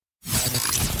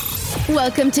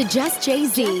Welcome to Just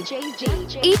Jay-Z.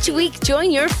 Each week,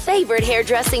 join your favorite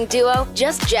hairdressing duo,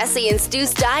 Just Jesse and Stu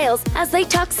Styles, as they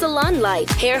talk salon life,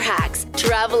 hair hacks,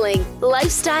 traveling,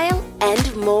 lifestyle,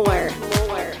 and more.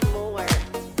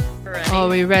 Are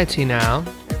we ready now?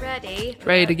 We're ready.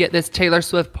 Ready to get this Taylor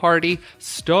Swift party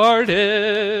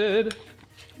started.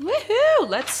 Woohoo!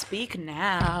 Let's speak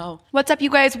now. What's up,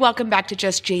 you guys? Welcome back to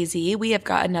Just Jay-Z. We have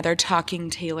got another Talking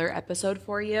Taylor episode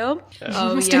for you.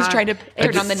 Oh, Stu's yeah. trying to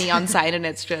turn on the neon sign, and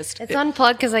it's just... It's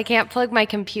unplugged because I can't plug my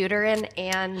computer in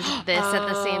and this at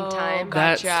the same time.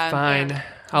 That's Gotcha. fine. Yeah.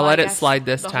 I'll Well, let I it guess slide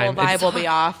this the time. whole vibe will be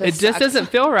off. It just sucks. doesn't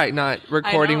feel right not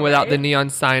recording know, without the right?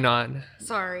 neon sign on.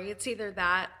 Sorry, it's either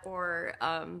that or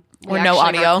Or no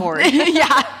audio. record.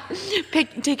 Yeah.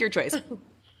 Take your choice.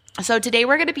 So today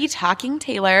we're going to be talking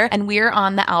Taylor, and we're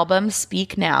on the album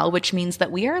Speak Now, which means that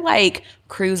we are like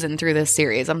cruising through this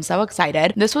series. I'm so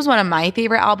excited. This was one of my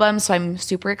favorite albums, so I'm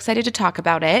super excited to talk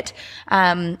about it.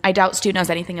 I doubt Stu knows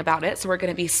anything about it, so we're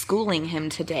going to be schooling him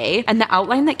today. And the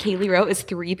outline that Kaylee wrote is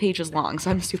 3 pages long,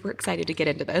 so I'm super excited to get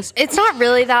into this. It's not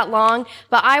really that long,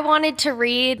 but I wanted to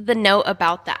read the note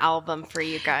about the album for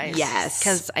you guys. Yes.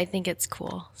 Because I think it's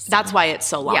cool. That's why it's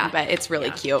so long, Yeah. but it's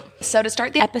really cute. So to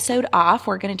start the episode off,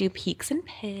 we're going to do peaks and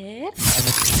pits.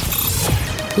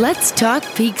 Let's talk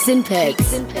peaks and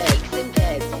pits.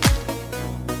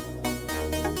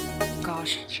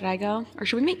 Gosh, should I go? Or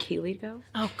should we make Kaylee go?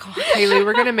 Oh, God. Haley,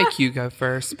 we're going to make you go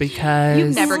first because...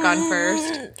 You've never gone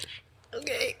first.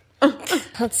 Okay.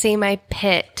 Let's see, my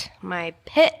pit. Well,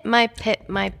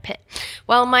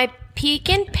 my peak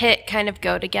and pit kind of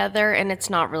go together, and it's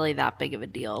not really that big of a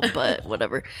deal, but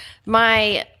whatever.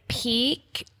 My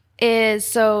peak is,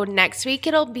 so next week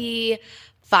it'll be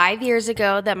 5 years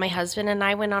ago that my husband and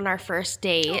I went on our first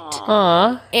date.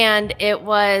 Aw. And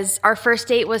our first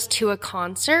date was to a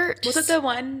concert. Was it the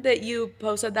one that you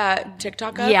posted that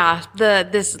TikTok of? Yeah,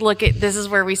 this is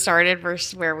where we started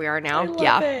versus where we are now.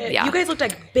 Yeah. You guys looked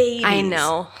like babies. I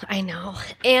know.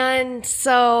 And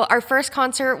so our first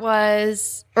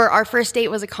date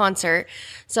was a concert.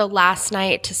 So last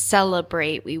night to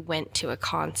celebrate, we went to a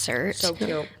concert. So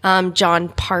cute. John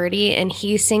Party, and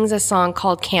he sings a song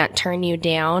called Can't Turn You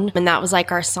Down. And that was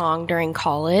like our song during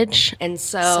college. And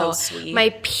so sweet.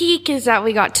 my peak is that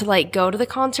we got to like go to the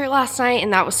concert last night,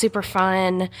 and that was super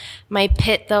fun. My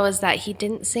pit though is that he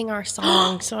didn't sing our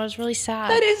song. So I was really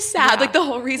sad. That is sad. Yeah. Like the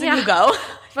whole reason Yeah. you go.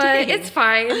 But Dang. it's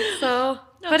fine. So,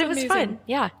 but it was amazing. fun.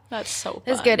 Yeah. That's so fun.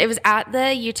 It was good. It was at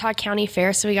the Utah County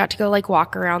Fair, so we got to go like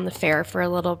walk around the fair for a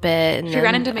little bit. And She then,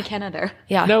 ran into McKenna there.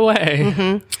 yeah, No way.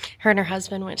 her and her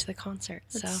husband went to the concert.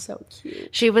 So So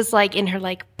cute. she was like in her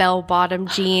like bell bottom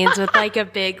jeans with like a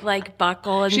big like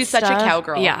buckle and She's stuff. such a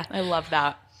cowgirl. Yeah. I love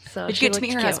that. So Did she you get to looked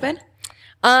meet her cute. husband?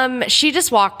 She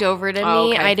just walked over to Oh,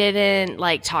 me. okay. I didn't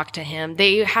like talk to him.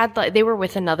 They were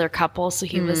with another couple, so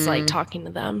he was like talking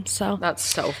to them. So, That's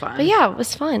so fun. but yeah, it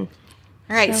was fun.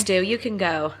 All right, Stu, you can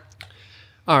go.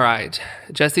 All right.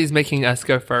 Jesse's making us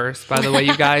go first. By the way,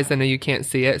 you guys, I know you can't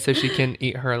see it, so she can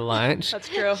eat her lunch. That's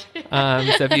true.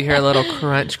 So if you hear a little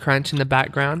crunch in the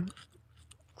background,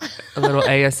 a little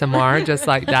ASMR just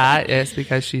like that, it's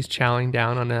because she's chowing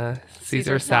down on a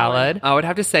Caesar salad. I would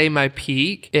have to say my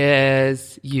peak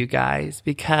is you guys,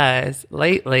 because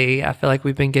lately I feel like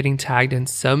we've been getting tagged in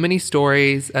so many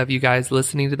stories of you guys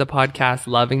listening to the podcast,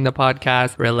 loving the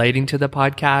podcast, relating to the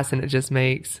podcast, and it just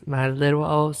makes my little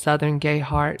old Southern gay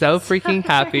heart so freaking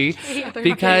happy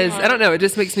because I don't know, it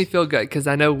just makes me feel good because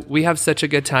I know we have such a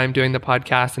good time doing the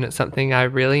podcast, and it's something I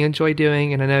really enjoy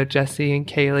doing, and I know Jesse and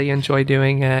Kaylee enjoy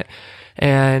doing it,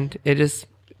 and it just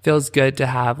feels good to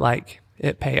have like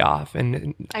it pay off.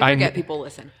 And I forget people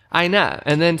listen. I know.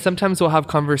 And then sometimes we'll have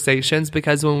conversations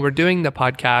because when we're doing the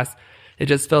podcast, it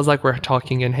just feels like we're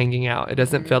talking and hanging out. It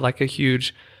doesn't feel like a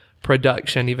huge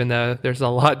production, even though there's a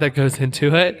lot that goes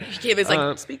into it. Kaylee's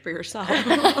like, speak for yourself.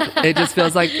 It just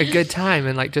feels like a good time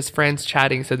and like just friends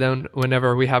chatting. So then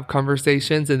whenever we have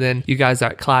conversations and then you guys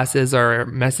are at classes or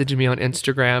message me on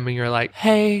Instagram and you're like,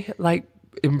 hey, like,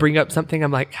 and bring up something, I'm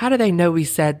like, how do they know we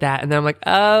said that? And then I'm like,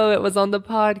 oh, it was on the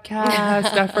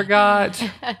podcast. I forgot.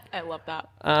 I love that.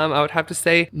 I would have to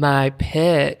say my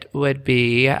pit would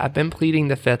be, I've been pleading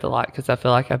the fifth a lot because I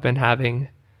feel like I've been having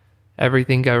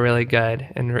everything go really good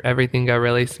and everything go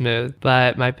really smooth.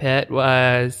 But my pit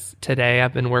was today.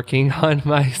 I've been working on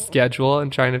my schedule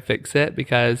and trying to fix it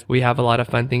because we have a lot of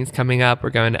fun things coming up.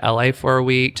 We're going to LA for a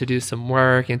week to do some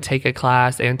work and take a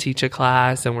class and teach a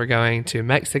class. And we're going to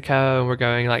Mexico and we're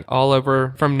going like all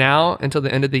over from now until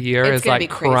the end of the year. It's is gonna be like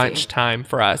crazy. crunch time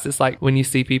for us. It's like when you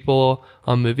see people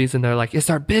on movies and they're like, it's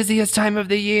our busiest time of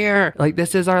the year. Like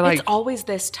this is our like, It's always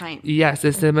this time. yes,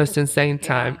 it's the most insane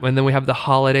time. And then we have the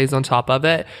holidays on top of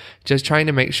it. Just trying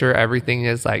to make sure everything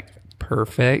is like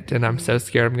perfect. And I'm so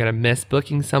scared I'm going to miss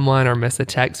booking someone or miss a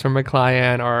text from a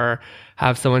client or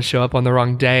have someone show up on the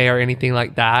wrong day or anything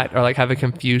like that, or like have a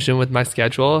confusion with my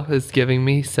schedule is giving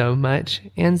me so much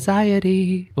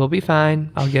anxiety. We'll be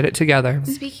fine. I'll get it together.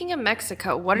 Speaking of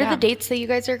Mexico, what are the dates that you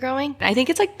guys are going? I think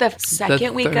it's like the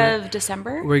second week of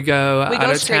December. We go We out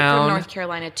go of straight town. from North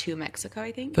Carolina to Mexico,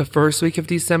 I think. The first week of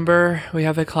December, we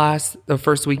have a class the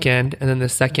first weekend, and then the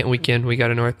second weekend, we go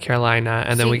to North Carolina,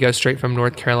 and then we go straight from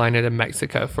North Carolina to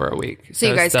Mexico for a week. So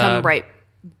you guys it's, come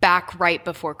back right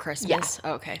before Christmas.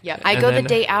 Yeah. Okay. Yep. I go And the then-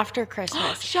 day after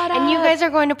Christmas. Shut And you up. guys are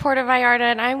going to Puerto Vallarta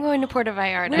and I'm going to Puerto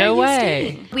Vallarta. No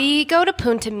way. We go to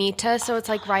Punta Mita, so it's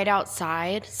like right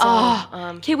outside. So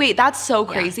Okay, wait, that's so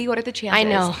crazy. What are the chances? I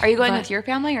know, Are you going but- with your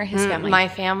family or his family? my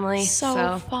family.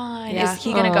 so fun. yeah. Is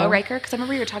he gonna go, Riker? Because I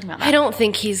remember you were talking about that. I don't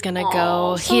think he's gonna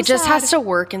go. so He just sad. has to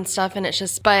work and stuff, and it's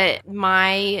just. But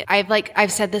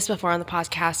I've said this before on the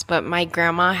podcast, but my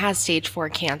grandma has stage 4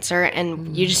 cancer,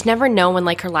 and you just never know when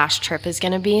like her last trip is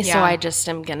gonna be. So Yeah. I'm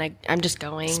just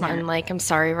going. Smart. And like, I'm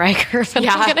sorry, Riker, but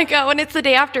Yeah. I'm gonna go, and it's the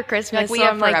day after Christmas. Like, we so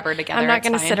have I'm like, forever together, I'm not it's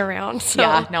gonna fine. sit around. So.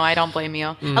 Yeah, no, I don't blame you.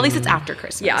 At least it's after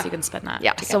Christmas. Yeah. You can spend that.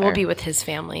 Yeah, so we'll together. be with his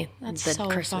family That's the so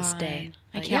Christmas fun. day.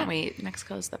 I But can't yeah. wait.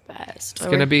 Mexico's the best. It's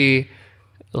going to be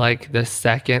like the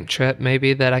second trip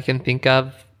maybe that I can think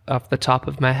of off the top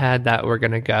of my head that we're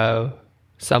going to go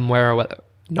somewhere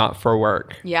not for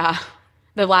work. Yeah.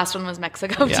 The last one was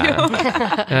Mexico too.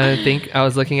 Yeah. And I think I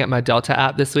was looking at my Delta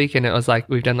app this week and it was like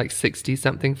we've done like 60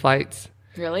 something flights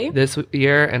Really? this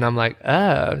year. And I'm like,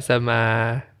 oh, so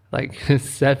my like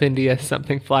 70th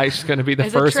something flight is going to be the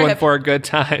It's a first one trip. for a good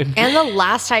time. And the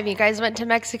last time you guys went to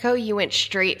Mexico, you went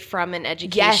straight from an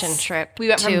education Yes. trip. We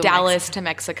went from to Dallas to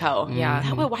Mexico. Yeah.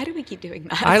 Why do we keep doing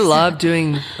that? I love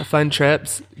doing fun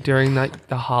trips during like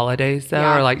the holidays though,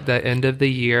 Yeah. or like the end of the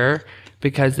year,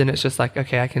 because then it's just like,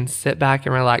 okay, I can sit back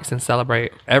and relax and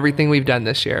celebrate everything we've done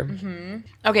this year.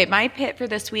 Okay, my pit for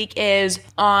this week is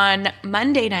on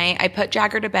Monday night, I put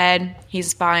Jagger to bed.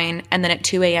 He's fine. And then at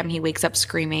 2 a.m., he wakes up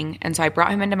screaming. And so I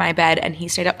brought him into my bed and he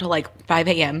stayed up till like 5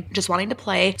 a.m. just wanting to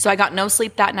play. So I got no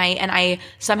sleep that night and I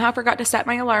somehow forgot to set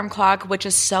my alarm clock, which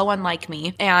is so unlike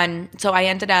me. And so I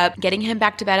ended up getting him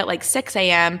back to bed at like 6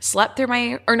 a.m., just slept because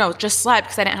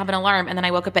I didn't have an alarm. And then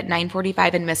I woke up at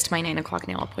 9:45 and missed my 9 o'clock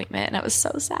nail appointment. And I was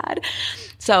so sad.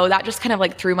 So that just kind of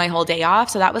like threw my whole day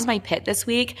off. So that was my pit this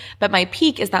week. But my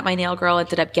peak is that my nail girl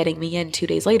ended up getting me in 2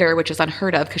 days later, which is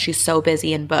unheard of because she's so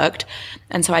busy and booked.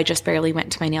 And so I just barely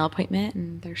went to my nail appointment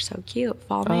and they're so cute.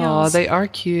 Fall Oh, nails. they are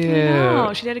cute.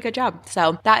 Oh, she did a good job.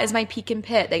 So that is my peak and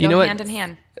pit. They You know go what? hand in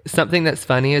hand. Something that's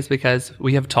funny is because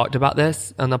we have talked about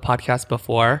this on the podcast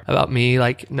before about me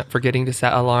like not forgetting to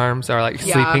set alarms or like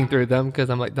Yeah. sleeping through them because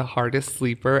I'm like the hardest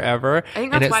sleeper ever. I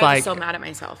think and that's it's why I like, was so mad at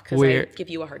myself because I we're- give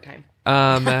you a hard time.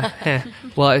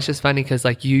 well, it's just funny because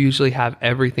like you usually have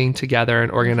everything together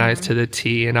and organized Mm-hmm. to the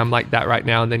T, and I'm like that right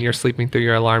now. And then you're sleeping through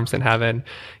your alarms and having,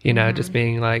 you know, Mm-hmm. just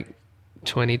being like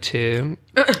 22,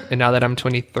 and now that I'm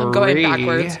 23, I'm going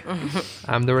backwards.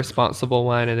 I'm the responsible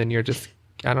one, and then you're just,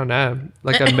 I don't know,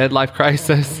 like a midlife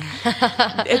crisis.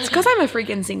 It's because I'm a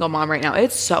freaking single mom right now.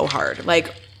 It's so hard.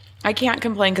 Like, I can't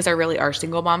complain because I really are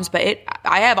single moms, but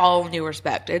I have all new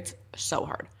respect. It's so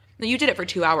hard. You did it for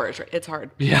 2 hours. Right? It's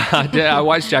hard. Yeah, I did. I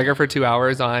watched Jagger for 2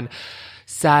 hours on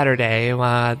Saturday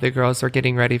while the girls were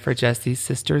getting ready for Jesse's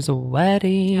sister's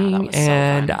wedding. that was so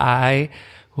and fun. I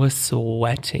was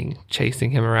sweating, chasing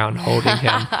him around, holding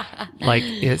him. Like,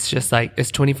 it's just like,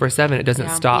 it's 24/7. It doesn't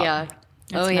stop. Yeah.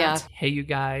 Oh, yeah. Hey, you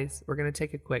guys, we're going to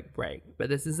take a quick break, but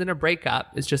this isn't a breakup.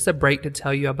 It's just a break to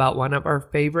tell you about one of our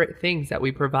favorite things that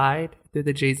we provide through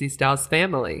the Jay-Z Styles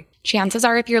family. Chances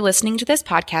are, if you're listening to this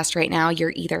podcast right now,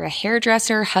 you're either a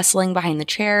hairdresser hustling behind the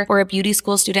chair or a beauty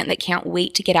school student that can't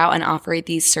wait to get out and offer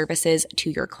these services to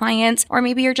your clients, or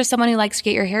maybe you're just someone who likes to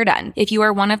get your hair done. If you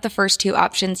are one of the first two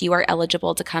options, you are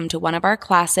eligible to come to one of our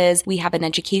classes. We have an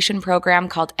education program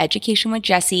called Education with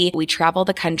Jessie. We travel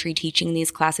the country teaching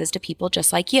these classes to people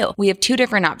just like you. We have two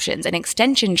different options: an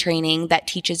extension training that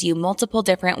teaches you multiple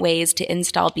different ways to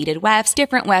install beaded wefts,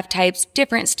 different weft types,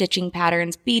 different stitching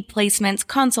patterns, bead placements,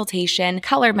 consultations, consultation,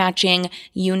 color matching,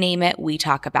 you name it, we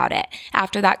talk about it.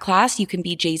 After that class, you can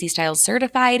be Jay-Z Styles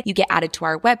certified, you get added to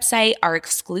our website, our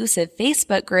exclusive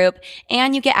Facebook group,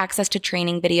 and you get access to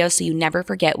training videos so you never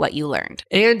forget what you learned.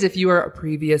 And if you are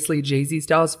previously Jay-Z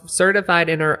Styles certified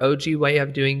in our OG way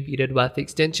of doing beaded weft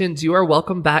extensions, you are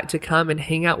welcome back to come and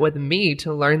hang out with me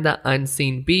to learn the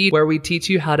unseen bead, where we teach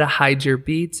you how to hide your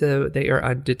beads so they are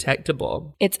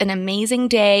undetectable. It's an amazing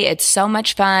day. It's so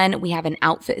much fun. We have an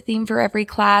outfit theme for every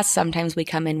class. Sometimes we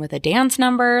come in with a dance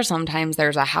number. Sometimes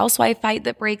there's a housewife fight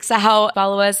that breaks out.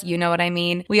 Follow us, you know what I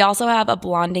mean. We also have a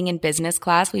blonding and business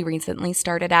class we recently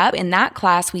started up. In that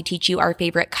class, we teach you our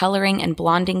favorite coloring and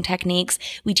blonding techniques.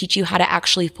 We teach you how to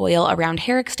actually foil around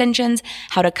hair extensions,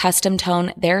 how to custom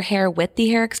tone their hair with the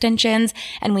hair extensions.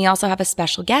 And we also have a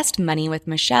special guest, Money with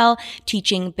Michelle,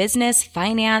 teaching business,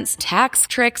 finance, tax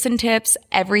tricks and tips,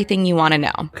 everything you want to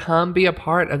know. Come be a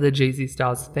part of the Jay-Z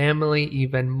Styles family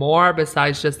even more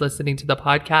besides just listening to the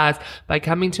podcast. By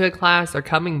coming to a class or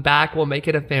coming back, we'll make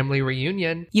it a family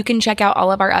reunion. You can check out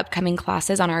all of our upcoming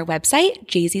classes on our website,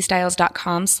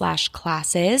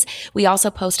 jzstyles.com/classes. We also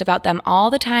post about them all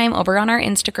the time over on our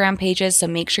Instagram pages, so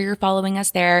make sure you're following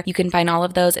us there. You can find all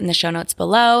of those in the show notes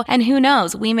below. And who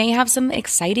knows, we may have some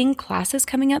exciting classes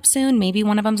coming up soon. Maybe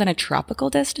one of them's in a tropical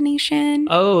destination.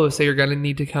 Oh, so you're going to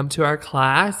need to come to our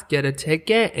class, get a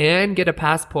ticket, and get a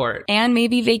passport. And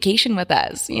maybe vacation with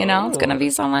us. You know, It's going to be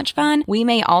so much fun. We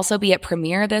may also be at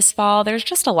Premiere this fall. There's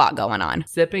just a lot going on.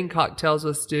 Sipping cocktails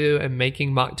with Stu and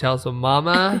making mocktails with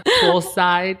Mama,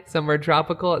 poolside, somewhere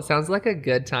tropical. It sounds like a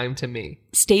good time to me.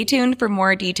 Stay tuned for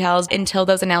more details. Until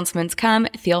those announcements come,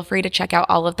 feel free to check out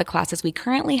all of the classes we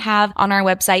currently have on our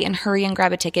website and hurry and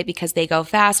grab a ticket because they go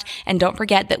fast. And don't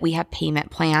forget that we have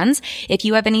payment plans. If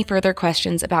you have any further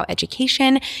questions about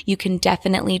education, you can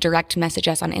definitely direct message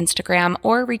us on Instagram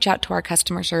or reach out to our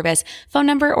customer service phone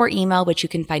number or email, which you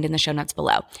can find in the show notes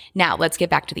below. Now, let's get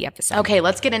back to the episode. Okay,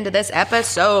 let's get into this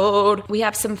episode. We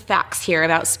have some facts here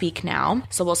about Speak Now,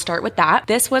 so we'll start with that.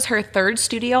 This was her third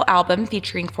studio album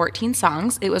featuring 14 songs.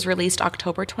 It was released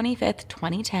October 25th,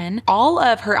 2010. All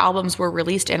of her albums were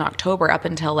released in October up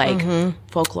until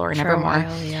Folklore and Evermore.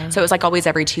 So it was like always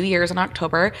every 2 years in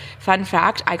October. Fun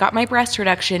fact, I got my breast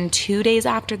reduction 2 days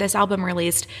after this album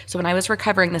released. So when I was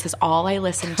recovering, this is all I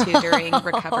listened to during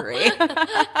recovery.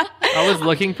 I was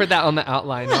looking for that on the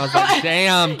outline. I was like,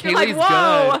 damn, Kaylee's like,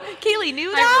 whoa, good. Kaylee knew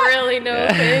that? I really know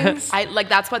things.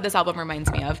 That's what this album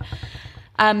reminds me of.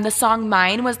 The song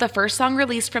Mine was the first song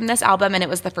released from this album, and it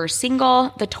was the first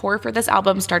single. The tour for this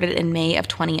album started in May of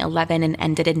 2011 and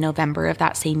ended in November of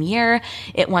that same year.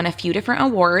 It won a few different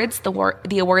awards.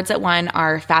 The awards it won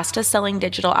are Fastest Selling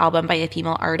Digital Album by a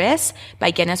Female Artist by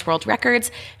Guinness World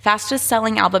Records, Fastest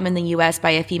Selling Album in the U.S.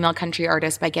 by a Female Country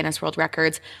Artist by Guinness World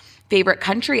Records, Favorite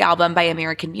Country Album by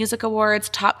American Music Awards,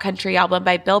 Top Country Album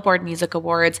by Billboard Music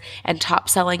Awards, and Top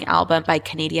Selling Album by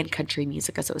Canadian Country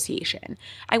Music Association.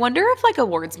 I wonder if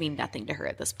awards mean nothing to her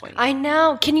at this point. I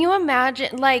know. Can you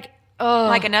imagine like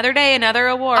another day, another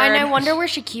award? And I wonder where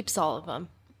she keeps all of them.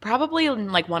 Probably in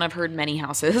one of her many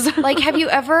houses. Have you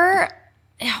ever,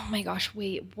 oh my gosh,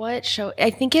 wait, what show? I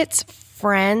think it's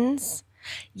Friends.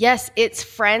 Yes, it's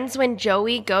Friends when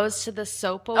Joey goes to the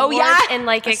soap award and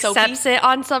accepts it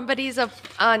on somebody's on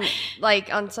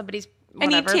somebody's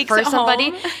whatever, and he takes for it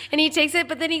somebody home. And he takes it,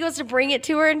 but then he goes to bring it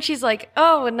to her and she's like,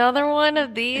 oh, another one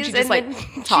of these, and she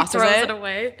just tosses it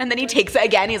away, and then he takes it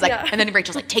again. He's like, and then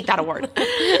Rachel's like, take that award.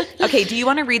 Okay, do you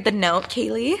want to read the note,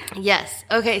 Kaylee? Yes.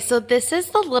 Okay, so this is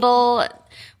the little,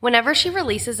 whenever she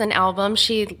releases an album,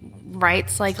 she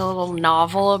writes a little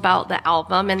novel about the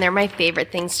album, and they're my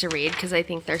favorite things to read because I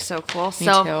think they're so cool. Me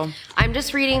too. I'm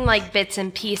just reading bits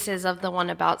and pieces of the one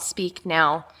about Speak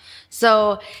Now.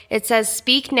 So it says,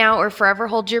 speak now or forever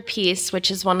hold your peace, which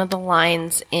is one of the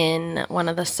lines in one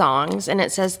of the songs. And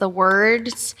it says the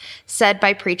words said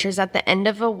by preachers at the end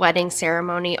of a wedding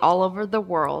ceremony all over the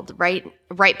world, right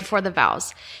before the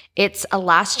vows. It's a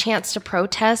last chance to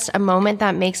protest, a moment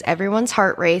that makes everyone's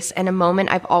heart race, and a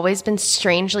moment I've always been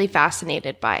strangely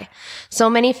fascinated by. So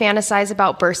many fantasize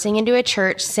about bursting into a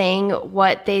church, saying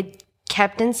what they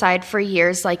kept inside for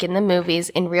years, like in the movies.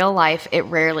 In real life, it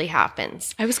rarely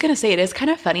happens. I was going to say, it is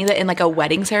kind of funny that in a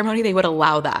wedding ceremony, they would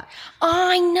allow that. Oh,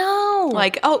 I know.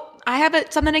 I have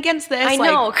something against this. I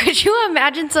know. Could you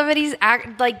imagine somebody's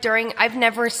during, I've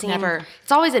never seen. Never.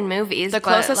 It's always in movies. The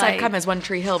closest I've come is One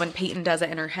Tree Hill when Peyton does it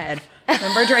in her head.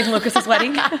 Remember during Lucas's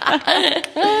wedding?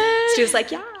 She was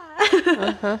like, yeah.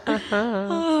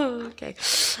 Oh, okay.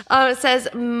 It says,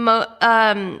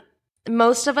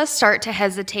 Most of us start to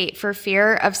hesitate for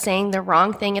fear of saying the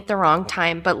wrong thing at the wrong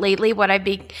time, but lately what I've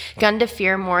begun to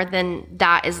fear more than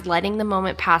that is letting the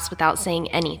moment pass without saying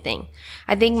anything.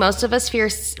 I think most of us fear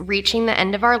reaching the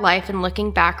end of our life and looking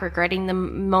back, regretting the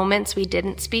moments we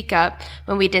didn't speak up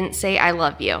when we didn't say I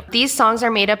love you. These songs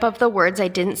are made up of the words I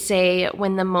didn't say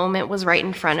when the moment was right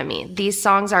in front of me. These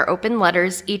songs are open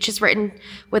letters. Each is written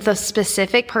with a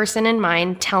specific person in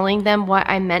mind, telling them what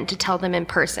I meant to tell them in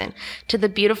person. To the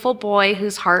beautiful boy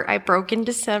whose heart I broke in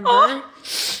December,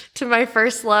 to my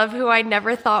first love who I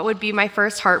never thought would be my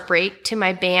first heartbreak, to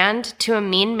my band, to a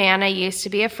mean man I used to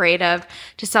be afraid of,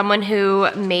 to someone who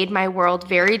made my world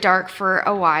very dark for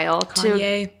a while,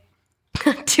 Kanye.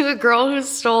 to a girl who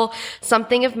stole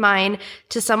something of mine,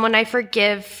 to someone I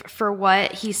forgive for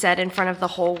what he said in front of the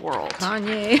whole world.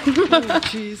 Kanye.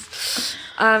 Jeez.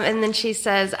 And then she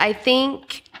says, I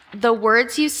think the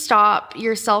words you stop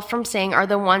yourself from saying are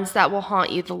the ones that will haunt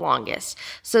you the longest.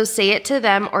 So say it to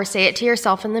them or say it to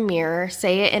yourself in the mirror.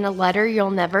 Say it in a letter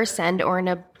you'll never send or in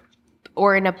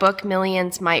a book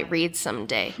millions might read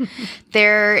someday.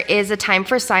 There is a time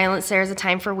for silence. There is a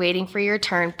time for waiting for your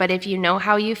turn. But if you know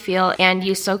how you feel and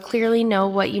you so clearly know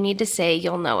what you need to say,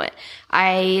 you'll know it.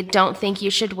 I don't think you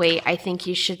should wait. I think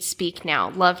you should speak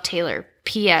now. Love, Taylor.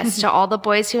 P.S. To all the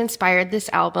boys who inspired this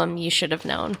album, you should have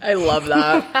known. I love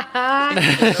that.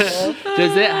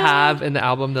 Does it have in the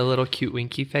album the little cute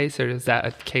winky face, or is that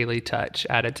a Kaylee touch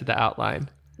added to the outline?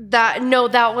 That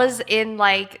was in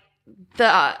like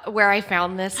the where I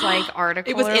found this like article.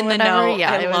 It was or in the whatever. note.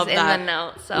 Yeah, I it love was that. in the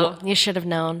note. So you should have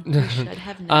known. You should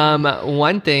have known.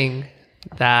 One thing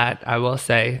that I will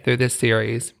say through this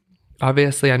series,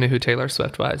 obviously I knew who Taylor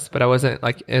Swift was, but I wasn't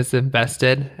like as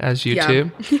invested as you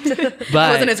two. It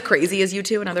wasn't as crazy as you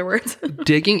two, in other words.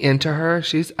 Digging into her,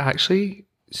 she's actually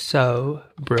so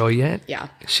brilliant. Yeah.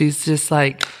 She's just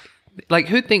like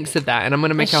who thinks of that? And I'm going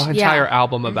to make an entire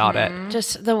album about it.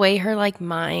 Just the way her like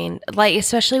mind, like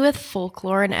especially with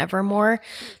Folklore and Evermore,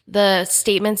 the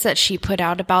statements that she put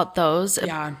out about those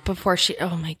before she,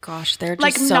 oh my gosh, they're just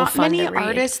Like so not fun many to read.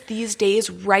 artists these days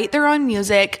write their own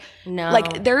music. No.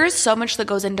 Like there is so much that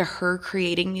goes into her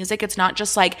creating music. It's not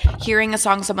just like hearing a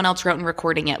song someone else wrote and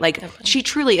recording it. Like she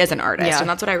truly is an artist, and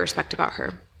that's what I respect about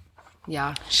her.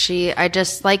 Yeah, I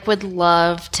just like would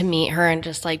love to meet her and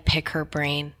just like pick her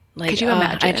brain. Like, could you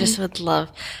imagine? I just would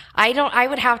love. I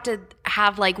would have to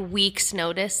have like weeks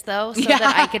notice though, so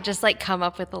that I could just like come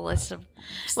up with a list of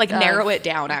Like narrow it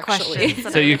down, actually. questions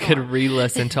that So I you would could want.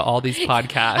 re-listen to all these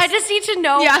podcasts. I just need to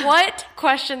know Yeah. what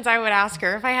questions I would ask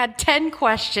her. If I had 10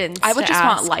 questions, I would to just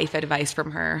want ask. life advice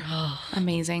from her.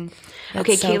 Amazing.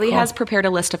 Okay, so Kaylee cool. has prepared a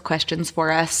list of questions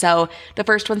for us. So the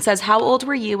first one says, how old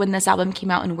were you when this album came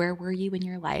out, and where were you in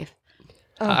your life?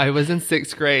 I was in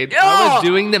 6th grade. I was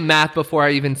doing the math before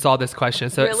I even saw this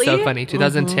question. So it's so Really? funny.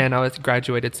 2010, I was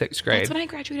graduated 6th grade. That's when I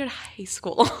graduated high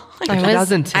school. I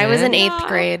 2010? was in 8th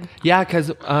grade. Yeah, because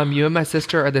you and my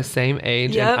sister are the same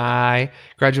age, Yep. and I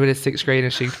graduated 6th grade,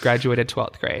 and she graduated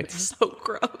 12th grade. So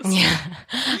gross.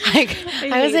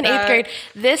 I was in 8th grade.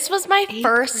 This was my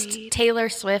first Taylor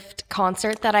Swift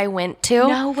concert that I went to.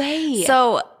 No way.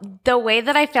 So the way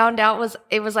that I found out was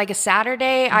it was like a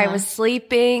Saturday. I was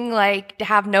sleeping, like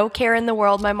have no care in the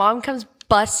world. My mom comes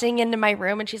busting into my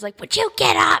room and she's like, "Would you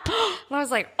get up?" And I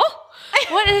was like, "Oh,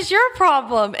 what is your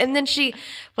problem?" And then she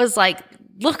was like,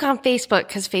 "Look on Facebook,"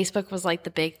 because Facebook was like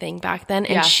the big thing back then.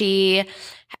 And she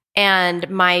and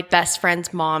my best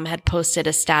friend's mom had posted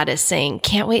a status saying,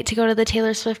 "Can't wait to go to the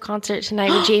Taylor Swift concert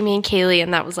tonight with Jamie and Kaylee."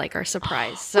 And that was like our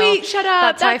surprise. So Wait, shut up.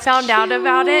 That's how I That's found out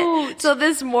about it. cute. So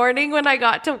this morning when I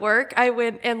got to work, I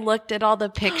went and looked at all the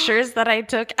pictures that I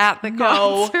took at the No,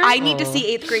 concert. I need to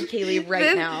see 8th grade Kaylee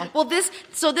right now. Well, this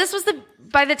was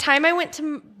by the time I went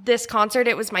to this concert,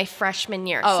 it was my freshman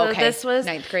year. Oh, so okay. this was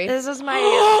 9th grade? This was my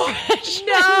freshman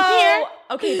year. No.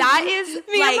 Okay, that is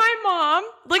Me like, and my mom.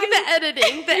 Look at the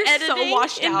editing. The You're so editing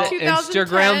washed in out. The 2010.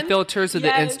 Instagram filters with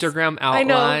Yes. the Instagram I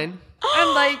know. outline. And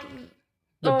like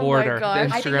The oh border. My gosh.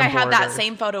 The I think Instagram I have that border.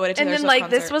 same photo at a And Taylor then Swift like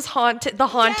concert. this was the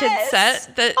haunted Yes.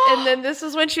 set and then this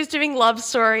is when she was doing Love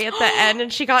Story at the end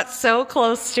and she got so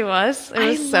close to us. It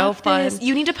was so love fun. this.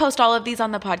 You need to post all of these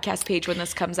on the podcast page when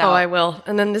this comes out. Oh, I will.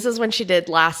 And then this is when she did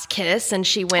Last Kiss and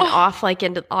she went off like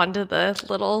onto the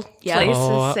little places.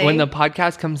 Oh, when the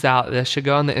podcast comes out, this should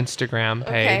go on the Instagram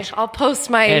okay, page. I'll post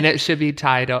my And it should be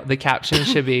titled, the caption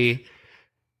should be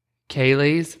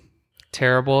Kaylee's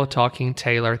terrible talking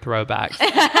Taylor throwbacks.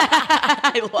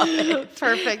 I love it.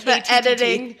 Perfect. The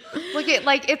editing. Look at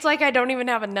it's like I don't even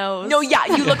have a nose. No, yeah,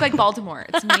 you look like Baltimore.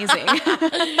 It's amazing.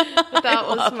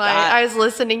 I was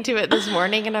listening to it this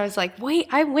morning and I was like, wait,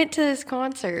 I went to this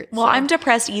concert. Well, I'm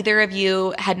depressed either of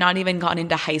you had not even gone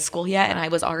into high school yet, and I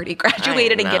was already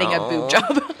graduated and getting a boob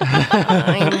job.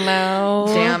 I know.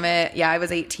 Damn it. Yeah, I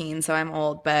was 18, so I'm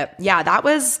old. But yeah, that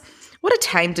was what a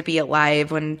time to be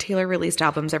alive when Taylor released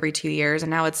albums every 2 years, and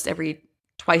now it's every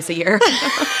twice a year.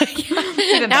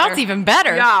 Now it's even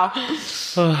better. Yeah.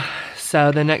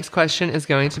 So the next question is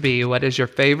going to be, what is your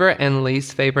favorite and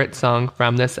least favorite song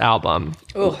from this album?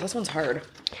 Oh, this one's hard.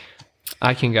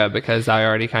 I can go because I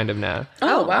already kind of know.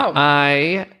 Oh, wow.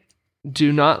 I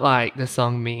do not like the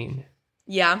song Mean.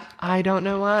 Yeah. I don't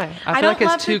know why. I feel don't like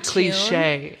it's love too the tune,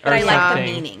 cliche. But I like the something.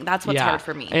 meaning. That's what's hard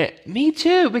for me. Me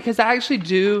too, because I actually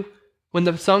do. When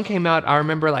the song came out, I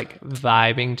remember like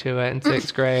vibing to it in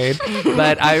 6th grade.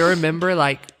 But I remember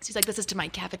like... She's like, this is to my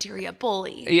cafeteria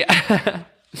bully. Yeah.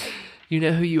 You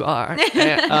know who you are.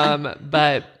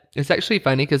 But it's actually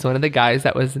funny because one of the guys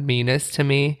that was meanest to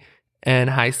me in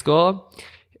high school,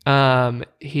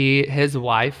 his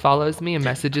wife follows me and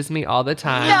messages me all the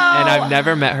time. No! And I've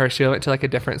never met her. She went to like a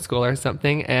different school or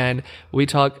something. And we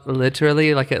talk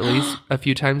literally like at least a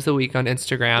few times a week on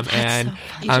Instagram. And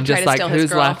I'm just like,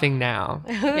 who's laughing now?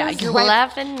 Yeah, You're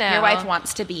laughing now. Your wife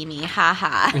wants to be me. Ha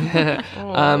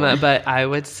ha. But I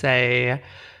would say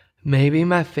maybe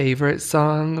my favorite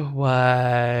song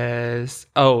was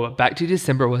Back to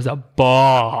December was a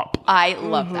bop. I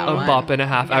love that one. A bop and a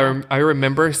half. Yeah. I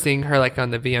remember seeing her like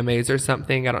on the VMAs or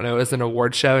something. I don't know. It was an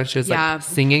award show, and she was like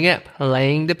singing it,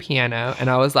 playing the piano, and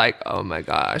I was like, "Oh my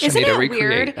gosh, Isn't I need to it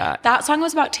recreate weird? that." That song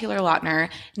was about Taylor Lautner.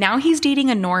 Now he's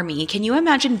dating a normie. Can you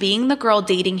imagine being the girl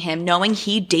dating him, knowing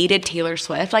he dated Taylor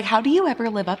Swift? Like, how do you ever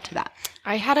live up to that?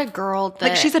 I had a girl that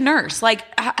Like, she's a nurse. Like,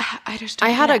 I just don't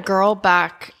I had get a it. girl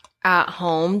back at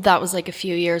home that was like a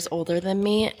few years older than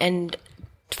me, and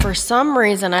for some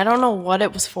reason, I don't know what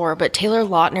it was for, but Taylor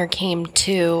Lautner came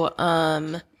to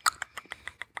my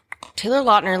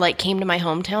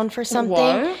hometown for something.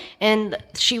 What? And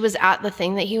she was at the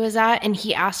thing that he was at, and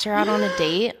he asked her out on a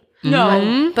date.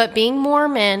 No. But being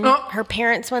Mormon, her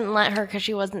parents wouldn't let her because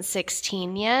she wasn't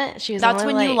 16 yet. She was That's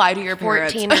only when you lie to your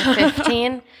 14 or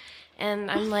 15.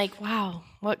 And I'm like, wow,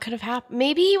 what could have happened?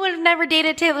 Maybe he would have never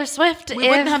dated Taylor Swift We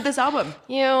wouldn't have this album.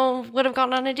 you would have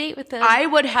gone on a date with him. I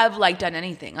would have like done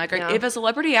anything. Like, Yeah. if a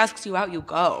celebrity asks you out, you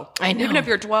go. I know. Even if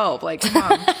you're 12, like, come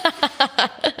on.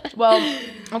 Well,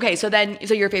 okay. So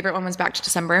your favorite one was Back to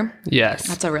December. Yes.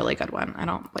 That's a really good one. I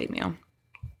don't blame you.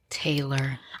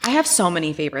 Taylor. I have so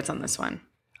many favorites on this one.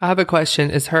 I have a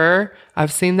question.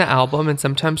 I've seen the album, and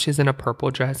sometimes she's in a purple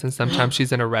dress and sometimes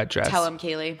she's in a red dress. Tell him,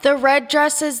 Kaylee. The red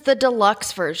dress is the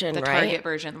deluxe version, The right? Target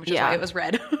version, which is Yeah. why it was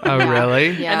red. Oh,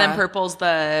 really? Yeah. And then purple's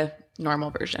the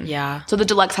normal version. Yeah. So the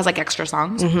deluxe has like extra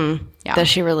songs. Mm-hmm. Yeah. That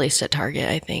she released at Target,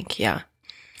 I think. Yeah.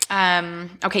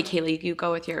 Okay, Kaylee, you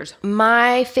go with yours.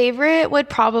 My favorite would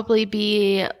probably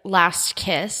be Last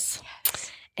Kiss.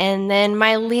 Yes. And then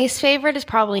my least favorite is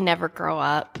probably Never Grow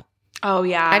Up. Oh,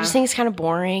 yeah. I just think it's kind of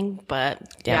boring, but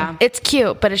Yeah. it's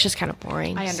cute, but it's just kind of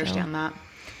boring. I understand that.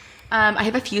 I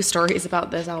have a few stories about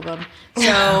this album.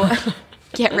 So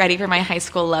get ready for my high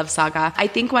school love saga. I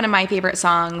think one of my favorite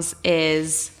songs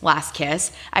is Last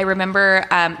Kiss. I remember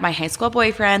my high school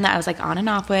boyfriend that I was like on and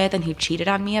off with, and he cheated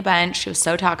on me a bunch. He was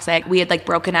so toxic. We had like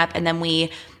broken up, and then we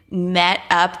met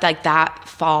up like that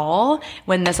fall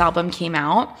when this album came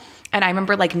out. And I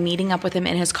remember like meeting up with him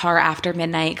in his car after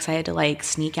midnight because I had to like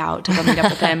sneak out to go meet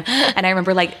up with him. And I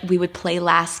remember like we would play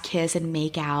Last Kiss and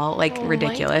make out, like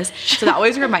ridiculous. So that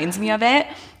always reminds me of it.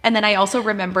 And then I also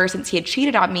remember, since he had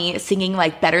cheated on me, singing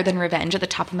like Better Than Revenge at the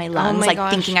top of my lungs, my like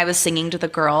gosh. thinking I was singing to the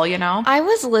girl, you know? I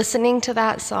was listening to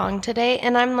that song today,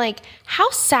 and I'm like, how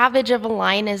savage of a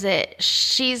line is it?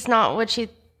 She's not what she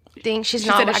thinks. She's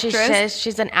not an what she actress? says.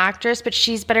 She's an actress, but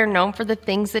she's better known for the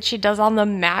things that she does on the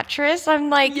mattress.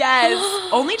 I'm like, Yes.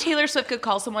 Only Taylor Swift could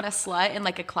call someone a slut in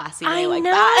like a classy way I like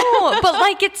know, that. but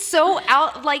like it's so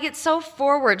out, like it's so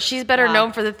forward. She's better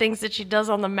known for the things that she does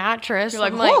on the mattress. You're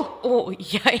like, I'm whoa. oh,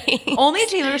 yikes. Only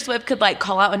Taylor Swift could like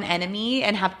call out an enemy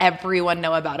and have everyone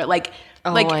know about it. Like,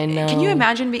 I know. Can you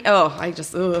imagine me?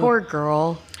 Poor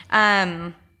girl.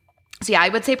 So yeah, I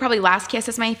would say probably Last Kiss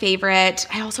is my favorite.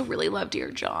 I also really love Dear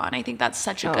John. I think that's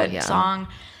such a good yeah. song.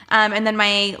 And then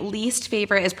my least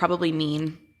favorite is probably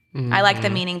Mean. I like the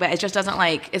meaning, but it just doesn't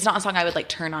like, it's not a song I would like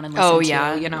turn on and listen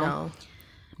to, you know?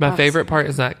 Me My favorite part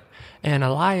is like, and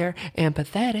a liar and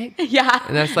pathetic. Yeah.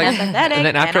 And that's like, pathetic, and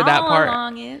then after that part,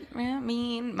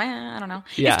 I don't know.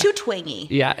 Yeah. It's too twangy.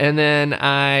 yeah. And then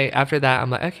after that, I'm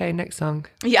like, okay, next song.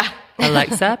 Yeah.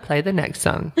 Alexa, play the next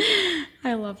song.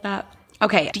 I love that.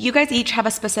 Okay. Do you guys each have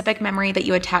a specific memory that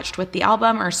you attached with the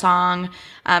album or song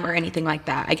or anything like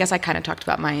that? I guess I kind of talked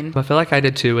about mine. I feel like I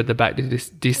did too with the Back to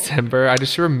December. I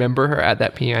just remember her at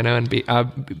that piano and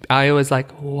I was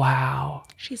like, wow.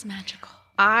 She's magical.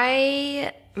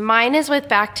 Mine is with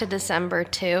Back to December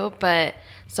too, but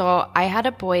so I had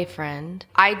a boyfriend.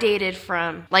 I dated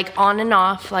from like on and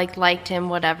off, like liked him,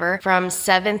 whatever, from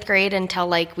 7th grade until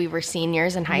like we were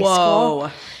seniors in high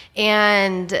school.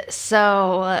 And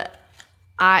so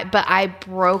I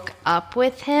broke up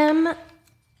with him.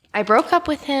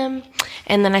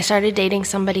 And then I started dating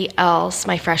somebody else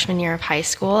my freshman year of high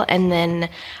school. And then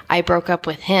I broke up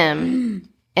with him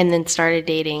and then started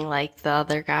dating like the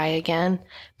other guy again.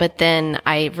 But then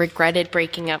I regretted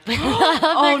breaking up with the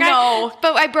other guy. No.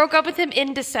 But I broke up with him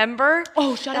in December.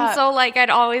 Oh, shut up. And so like I'd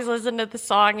always listen to the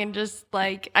song and just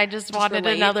like I just wanted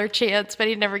relate. another chance, but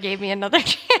he never gave me another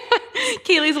chance.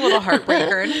 Kaylee's a little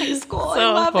heartbreaker in high school.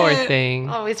 I love Poor it. thing.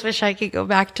 Always wish I could go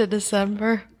back to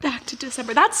December. Back to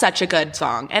December. That's such a good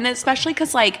song. And especially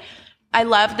because, like, I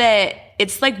love that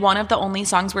it's, like, one of the only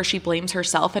songs where she blames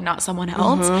herself and not someone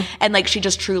else. And, like, she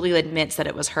just truly admits that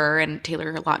it was her, and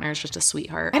Taylor Lautner is just a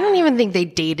sweetheart. I don't even think they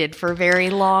dated for very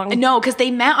long. No, because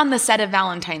they met on the set of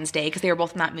Valentine's Day because they were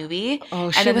both in that movie. Oh,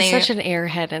 and she then was such an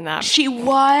airhead in that. She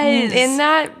was. In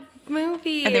that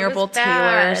movie. And they It were was both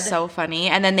bad. Taylor, so funny.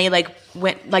 And then they like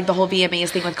went like the whole VMAs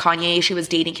thing with Kanye. She was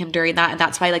dating him during that, and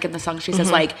that's why like in the song she says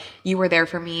like you were there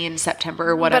for me in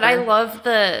September or whatever. But I love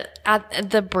at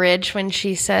the bridge when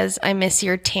she says, "I miss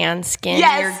your tan skin,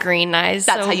 Yes! your green eyes."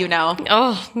 That's how you know.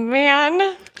 Oh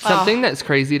man. Something that's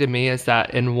crazy to me is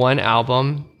that in one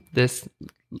album, this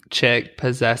chick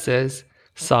possesses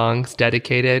songs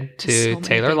dedicated to So many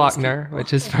Taylor famous Lautner,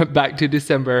 which is from Back to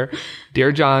December,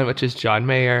 Dear John, which is John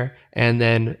Mayer, and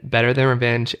then Better Than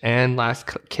Revenge and Last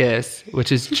Kiss,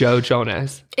 which is Joe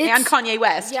Jonas. And Kanye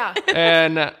West. Yeah.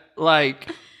 And like,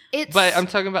 It's but I'm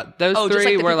talking about those Oh, three just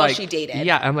like the were people like, she dated.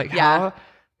 yeah, I'm like, Yeah. how?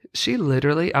 She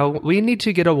literally, we need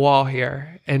to get a wall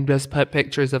here and just put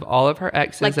pictures of all of her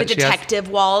exes. Like the that she has. detective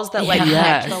walls that like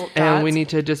Yes, connect the and we dots. need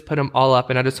to just put them all up.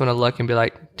 And I just want to look and be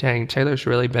like, dang, Taylor's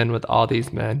really been with all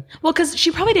these men. Well, because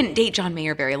she probably didn't date John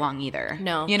Mayer very long either.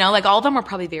 No. You know, like all of them were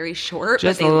probably very short.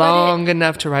 Just but they long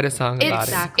enough to write a song about it.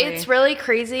 Exactly. It's really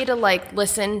crazy to like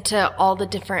listen to all the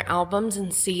different albums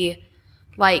and see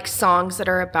like songs that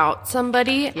are about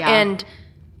somebody. Yeah. And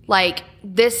like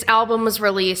this album was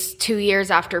released 2 years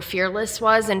after Fearless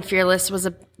was, and Fearless was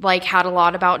had a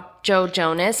lot about Joe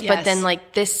Jonas, but Yes. then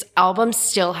like this album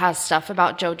still has stuff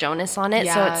about Joe Jonas on it.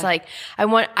 So Yeah. it's like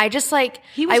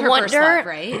He was her first love,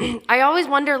 right? I always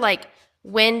wonder like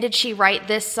when did she write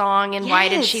this song and why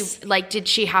did she Yes. like did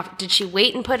she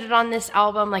wait and put it on this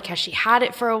album? Like has she had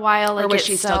it for a while? Like Or was it's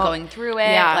she still so- going through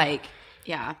it? Yeah. Like,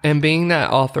 yeah. And being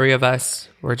that all three of us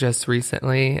were just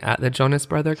recently at the Jonas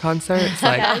Brother concerts,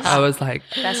 like I was like,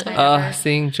 Best night ever.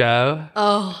 seeing Joe.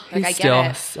 Oh, He's like, I get still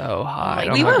it. so hot.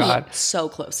 Oh We my were God. so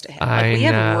close to him. I Like, we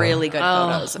have know. really good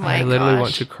photos. my I literally gosh.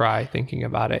 want to cry thinking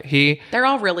about it. They're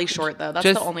all really short though. That's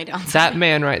Just the only downside. that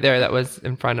man right there that was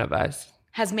in front of us.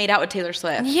 Has made out with Taylor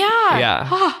Swift. Yeah.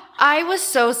 Yeah. I was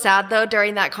so sad though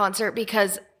during that concert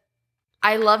because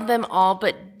I love them all,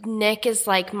 but Nick is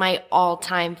like my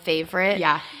all-time favorite.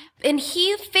 Yeah. And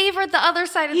he favored the other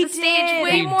side of He the stage did.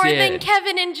 way He more than did.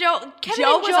 Kevin and Joe. Kevin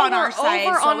Joe and was Joe on our were side,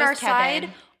 over so on was our Kevin. side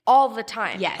all the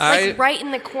time. Yes. Like I- right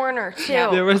in the corner too. Yeah.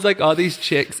 There was like all these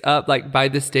chicks up like by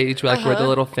the stage like where the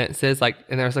little fence is, like,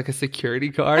 and there was like a security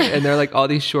guard and they're like all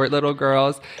these short little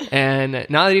girls and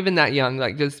not even that young,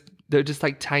 like they're just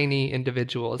like tiny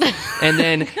individuals. And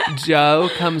then Joe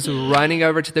comes running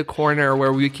over to the corner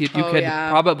where you could yeah.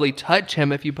 probably touch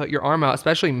him if you put your arm out,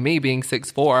 especially me being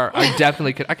 6'4". I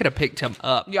definitely could. I could have picked him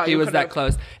up. Yeah, he you was could've. that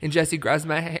close. And Jesse grabs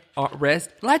my wrist.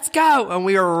 Let's go. And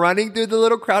we were running through the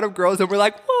little crowd of girls and we're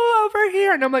like, oh, over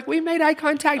here. And I'm like, we made eye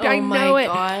contact. I Oh my know it.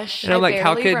 gosh. And I'm I like,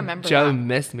 how barely could remember Joe that.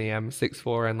 miss me? I'm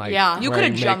 6'4" and like Yeah. You wearing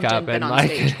could've jumped makeup and been on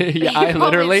like stage. yeah, I Probably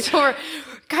literally sore.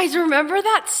 Guys, remember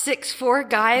that 6'4"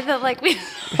 guy that like we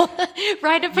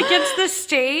right up against the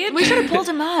stage? We should have pulled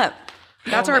him up.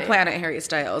 That's our plan at Harry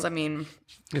Styles. I mean,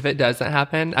 if it doesn't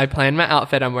happen, I plan my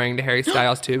outfit I'm wearing to Harry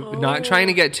Styles too. Not trying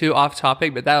to get too off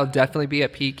topic, but that'll definitely be a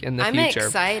peak in the I'm future.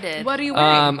 excited. what are you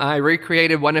wearing? I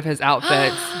recreated one of his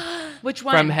outfits Which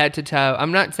one? from head to toe.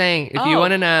 I'm not saying if you Oh.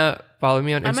 want to know, follow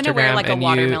me on I'm Instagram. gonna wear like a and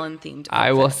watermelon themed.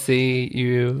 I will outfit. see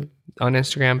you on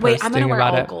Instagram Wait, posting I'm gonna wear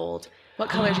about all it. gold. What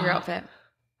color is your outfit?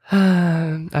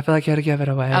 I feel like you had to give it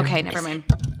away. Okay, never mind.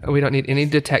 We don't need any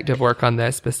detective work on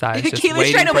this besides just Keely's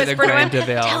waiting trying to for the whisper to him, grand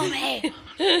reveal. Tell me.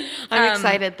 I'm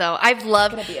excited though. I've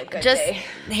loved gonna be a good just day.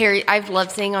 Harry. I've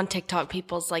loved seeing on TikTok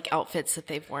people's like outfits that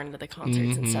they've worn to the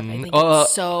concerts and stuff. I think Oh,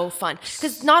 it's so fun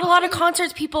because not a lot of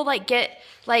concerts people like get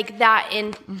like that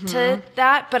into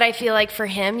that, but I feel like for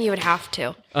him you would have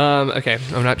to. Okay,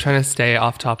 I'm not trying to stay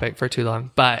off topic for too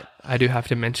long, but I do have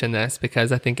to mention this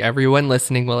because I think everyone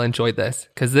listening will enjoy this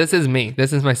because this is me.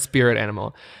 This is my spirit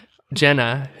animal.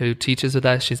 Jenna, who teaches with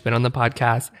us, she's been on the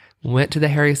podcast, went to the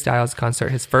Harry Styles concert,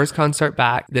 his first concert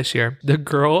back this year. The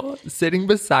girl sitting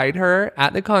beside her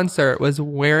at the concert was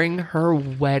wearing her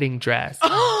wedding dress.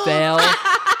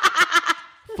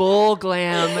 Full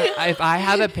glam. If I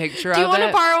have a picture Do you of want it,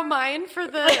 to borrow mine for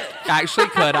the? actually,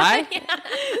 could I?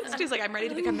 Stu's like, I'm ready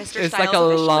to become Mr. It's Styles like a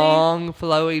officially. long,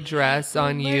 flowy dress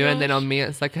on you, and then on me,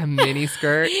 it's like a mini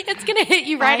skirt. It's gonna hit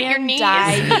you right I at your am knees.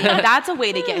 dying. That's a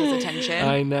way to get his attention.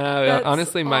 I know. It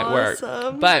honestly might work.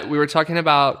 But we were talking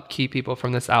about key people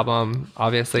from this album,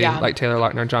 obviously, Yeah. like Taylor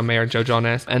Lautner, John Mayer, Joe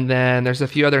Jonas. And then there's a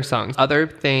few other songs. Other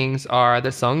things are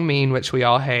the song Mean, which we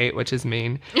all hate, which is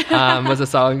mean, was a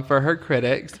song for her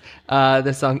critics.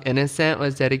 The song Innocent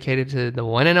was dedicated to the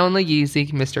one and only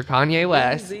Yeezy, Mr. Kanye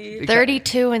West.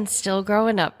 32 and still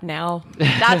growing up now.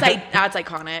 That's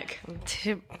iconic.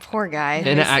 Poor guy.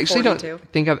 And I actually 42.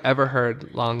 don't think I've ever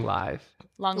heard Long Live.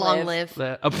 Long live.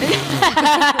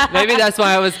 Maybe that's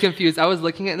why I was confused. I was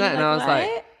looking at that and I was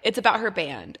like, it's about her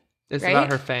band. it's right?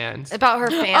 about her fans. About her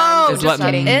fans. Oh, Is just what-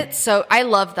 kidding. It's so I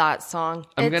love that song.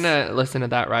 I'm It's- gonna listen to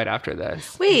that right after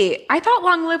this. Wait, I thought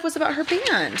Long Live was about her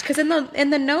band because in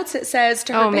the notes it says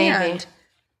to her Oh, maybe. band.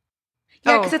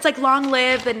 Yeah, Oh. because it's like Long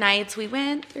Live the nights we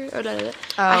went through.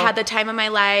 I had the time of my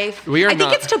life. We are I think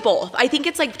not- it's to both. I think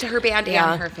it's like to her band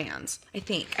Yeah. and her fans. I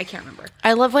can't remember.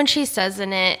 I love when she says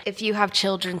in it, if you have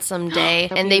children someday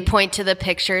and they point to the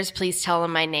pictures, please tell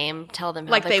them my name. Tell them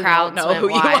how Like the they won't crowds know went who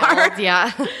you wild. are.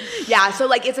 Yeah. Yeah, so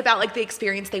like it's about like the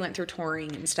experience they went through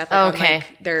touring and stuff. Like, Okay. on,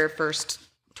 like, their first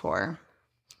tour.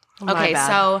 My Okay, bad.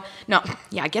 so no,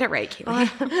 yeah, get it right,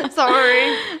 Kaylee.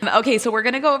 Sorry. Okay, so we're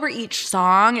gonna go over each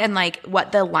song and like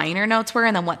what the liner notes were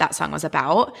and then what that song was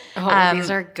about. Oh,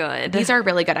 these are good. These are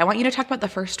really good. I want you to talk about the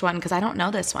first one because I don't know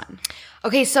this one.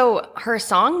 Okay, so her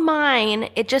song Mine,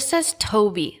 it just says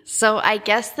Toby. So I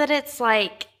guess that it's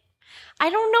like, I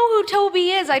don't know who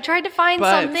Toby is. I tried to find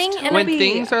But something. And when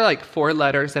things are like 4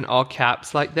 letters and all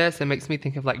caps like this, it makes me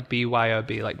think of like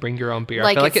BYOB, like bring your own beer.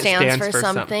 I like feel it stands for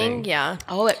something. Yeah.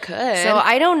 Oh, it could. So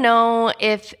I don't know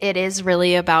if it is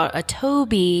really about a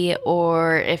Toby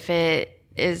or if it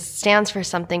stands for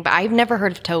something, but I've never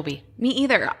heard of Toby. Me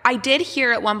either. I did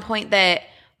hear at one point that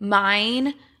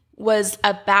Mine was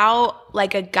about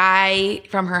like a guy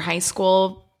from her high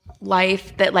school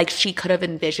life that like she could have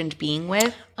envisioned being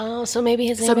with. Oh, so maybe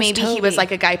his name So was maybe he Toby. was like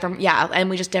a guy from and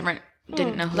we just didn't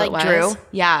know who like it was. Drew?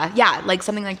 Yeah, like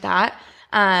something like that.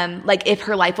 Like if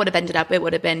her life would have ended up, it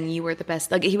would have been you were the best.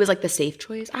 Like he was like the safe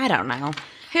choice. I don't know.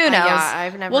 Who knows? Yeah,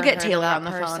 I've never We'll get heard of Taylor that on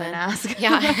the phone person. and ask.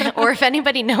 Yeah. Or if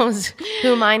anybody knows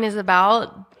who Mine is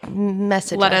about,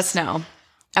 message Let us. us know.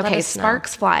 Okay, us know.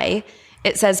 Sparks Fly.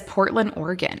 It says Portland,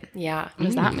 Oregon. Yeah. What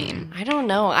does that mean? I don't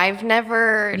know. I've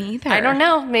never. Me either. I don't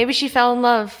know. Maybe she fell in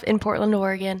love in Portland,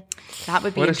 Oregon. That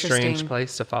would be What a interesting. strange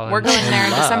place to fall in. We're going there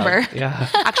in love. December. Yeah.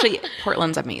 Actually,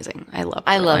 Portland's amazing. I love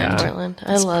I love Portland. Portland.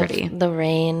 I It's love pretty. the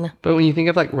rain. But when you think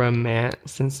of like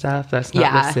romance and stuff, that's not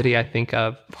Yeah. the city I think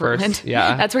of Portland. first.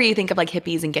 Yeah. That's where you think of like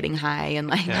hippies and getting high and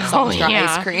like salt and straw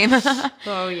yeah. ice cream.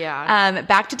 Oh, yeah.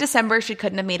 Back to December. She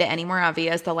couldn't have made it any more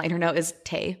obvious. The liner note is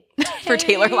Tay for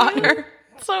Taylor Lautner.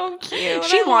 So cute.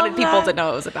 She wanted people to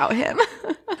know it was about him.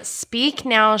 Speak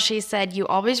now, she said, you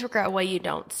always regret what you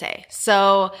don't say.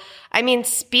 So, I mean,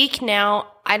 speak now.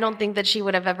 I don't think that she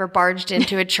would have ever barged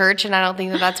into a church, and I don't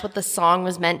think that that's what the song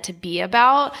was meant to be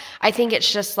about. I think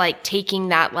it's just like taking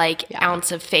that like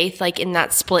ounce of faith, like in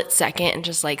that split second, and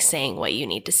just like saying what you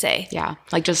need to say. Yeah,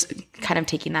 like just kind of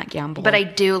taking that gamble. But I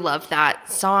do love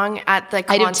that song at the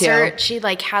I do too. concert. She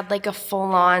like had like a full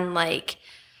on like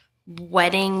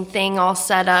wedding thing all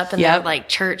set up and Yep. they had like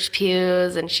church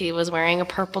pews, and she was wearing a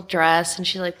purple dress, and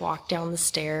she like walked down the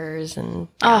stairs. And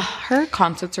her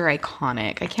concerts are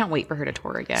iconic. I can't wait for her to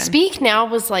tour again. Speak Now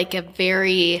was like a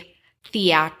very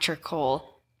theatrical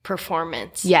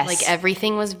performance. Yes. Like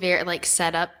everything was very like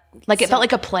set up. Like it felt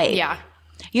like a play. Yeah.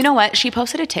 You know what? She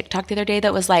posted a TikTok the other day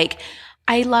that was like,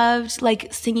 I loved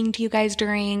like singing to you guys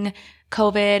during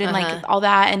COVID and like all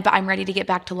that, but I'm ready to get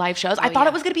back to live shows. I thought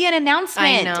it was going to be an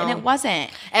announcement, and it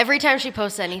wasn't. Every time she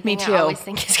posts anything, Me too. I always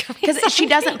think it's coming. Because she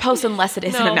doesn't post unless it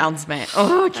is an announcement.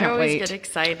 Oh, I can't always wait. get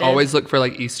excited. Always look for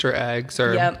like Easter eggs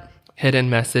or hidden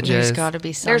messages. There's got to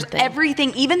be something. There's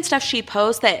everything, even stuff she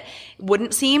posts that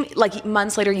wouldn't seem like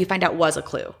months later you find out was a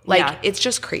clue. Like it's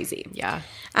just crazy. Yeah.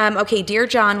 Okay, Dear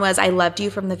John was I loved you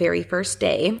from the very first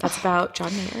day. That's about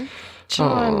John Mayer.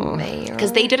 John Mayer.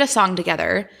 Because they did a song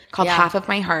together called Half of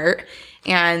My Heart,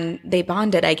 and they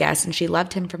bonded, I guess, and she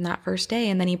loved him from that first day,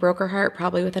 and then he broke her heart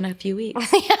probably within a few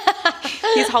weeks.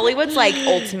 He's Hollywood's like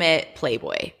ultimate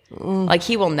playboy. Like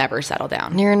he will never settle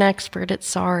down. You're an expert at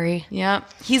sorry. Yeah.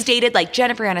 He's dated like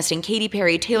Jennifer Aniston, Katy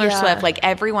Perry, Taylor Swift, like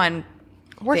everyone.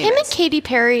 Were him and Katy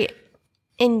Perry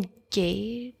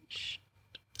engaged?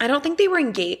 I don't think they were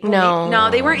engaged. No,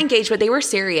 they weren't engaged, but they were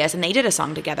serious, and they did a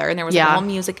song together, and there was a whole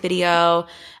music video,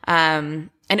 and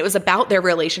it was about their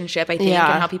relationship, I think,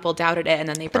 and how people doubted it, and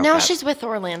then they broke But now up. she's with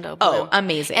Orlando Bloom. Oh,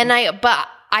 amazing! And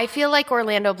I feel like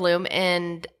Orlando Bloom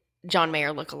and John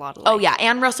Mayer look a lot alike. Oh yeah,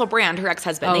 and Russell Brand, her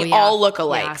ex-husband, they all look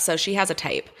alike, so she has a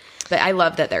type. But I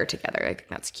love that they're together. I think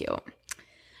that's cute.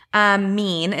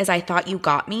 Mean is I Thought You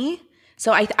Got Me.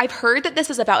 So I've heard that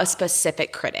this is about a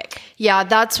specific critic. Yeah,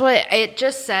 that's what it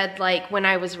just said. Like when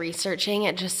I was researching,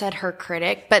 it just said her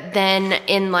critic. But then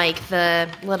in like the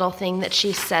little thing that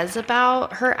she says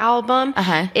about her album,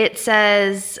 it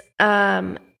says,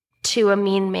 to a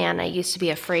mean man I used to be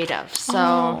afraid of.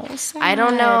 So I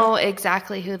don't know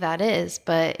exactly who that is,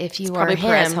 but if you are him,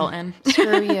 Perez Hilton.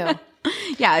 Screw you.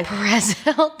 Yeah. Perez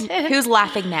Hilton. Who's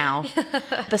laughing now?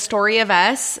 The Story of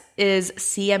Us is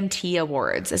CMT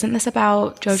Awards. Isn't this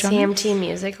about Joe Jonas? CMT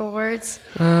Music Awards?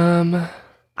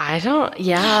 I don't,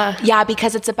 Yeah,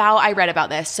 because it's about, I read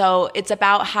about this. So it's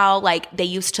about how like they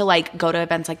used to like go to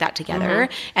events like that together.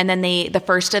 And then the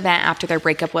first event after their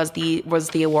breakup was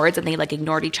the awards, and they like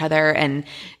ignored each other. And,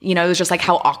 you know, it was just like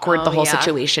how awkward the whole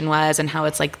situation was, and how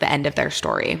it's like the end of their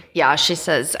story. Yeah, she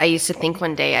says, I used to think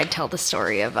one day I'd tell the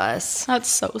story of us. That's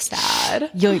so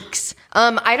sad. Yikes.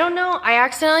 I don't know. I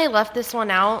accidentally left this one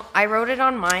out. I wrote it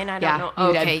on mine. I don't know.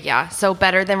 Okay, yeah. So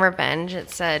Better Than Revenge. It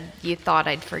said, you thought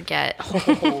I'd forget.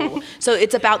 So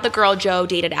it's about the girl Joe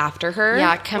dated after her.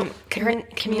 Yeah,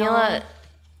 Camila.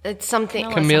 It's something.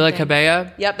 Camila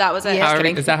Cabello? Yep, that was it.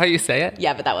 Is that how you say it?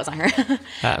 Yeah, but that wasn't her.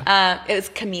 It was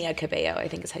Camila Cabello, I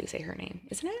think is how you say her name.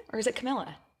 Isn't it? Or is it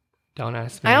Camila? Don't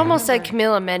ask me. I almost said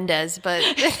Camila Mendez, but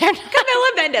they're not.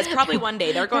 Camila Mendez. Probably one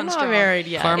day. They're going strong. Married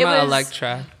yet. Karma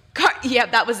Electra.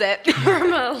 Yep, that was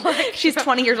it. She's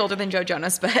 20 years older than Joe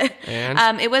Jonas, but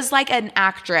it was like an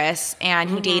actress, and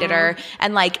he dated her,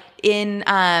 and like in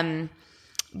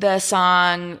the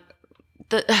song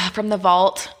from The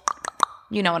Vault,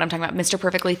 you know what I'm talking about, Mr.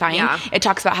 Perfectly Fine. Yeah. It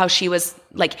talks about how she was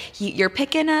like, you're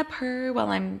picking up her while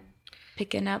I'm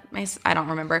picking up I don't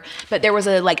remember, but there was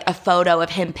a photo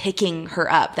of him picking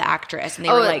her up, the actress, and they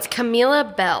were like, it's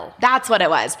Camila Bell. That's what it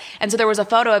was. And so there was a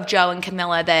photo of Joe and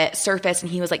Camila that surfaced,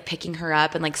 and he was like picking her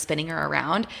up and like spinning her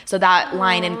around. So that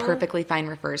line in Perfectly Fine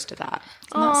refers to that.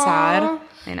 Isn't that sad?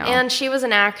 I know. And she was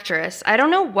an actress. I don't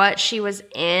know what she was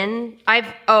in. I've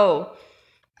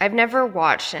never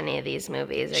watched any of these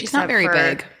movies. She's not very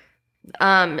big.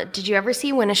 Did you ever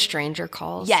see When a Stranger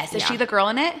Calls? Yes. Is she the girl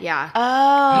in it? Yeah.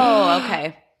 Oh,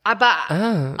 okay. But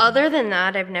other than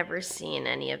that, I've never seen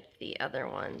any of the other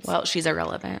ones. Well, she's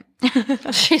irrelevant.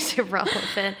 She's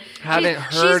irrelevant.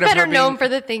 She's better known for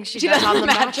the things she does on the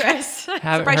mattress. Haven't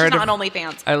Surprised heard she's not of, on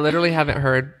OnlyFans. I literally haven't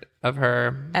heard of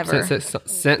her ever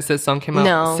since this song came out.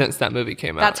 No. Since that movie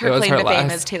came out. That's her claim to fame,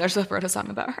 is Taylor Swift wrote a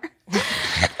song about her.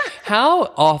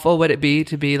 How awful would it be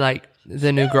to be like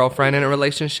the new girlfriend in a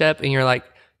relationship, and you're like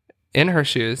in her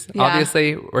shoes? Yeah.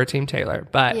 Obviously, we're Team Taylor,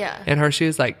 but in her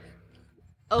shoes, like,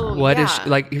 what is she,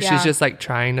 like? She's just like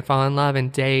trying to fall in love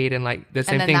and date, and like the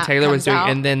same thing Taylor was doing.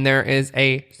 And then there is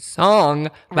a song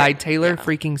by Taylor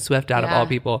freaking Swift, out of all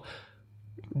people,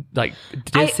 like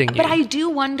dissing you. But I do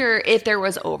wonder if there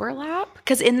was overlap,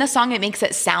 because in the song it makes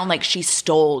it sound like she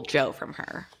stole Joe from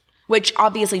her. Which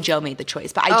obviously Joe made the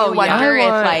choice, but I do wonder if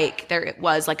like there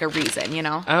was like a reason, you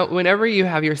know? Whenever you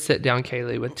have your sit down,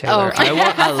 Kaylee, with Taylor, I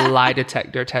want a lie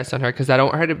detector test on her, because I don't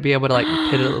want her to be able to like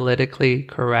politically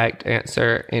correct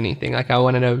answer anything. Like I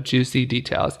want to know juicy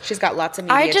details. She's got lots of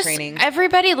media training.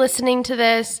 Everybody listening to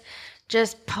this,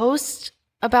 just post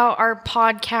about our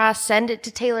podcast, send it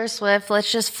to Taylor Swift.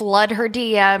 Let's just flood her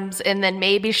DMs, and then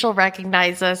maybe she'll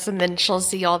recognize us, and then she'll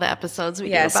see all the episodes we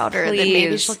do about her, and then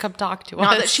maybe she'll come talk to us.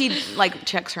 Not that she like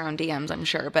checks her own DMs, I'm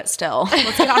sure, but still,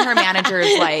 let's get on her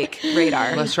manager's like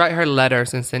radar. Let's write her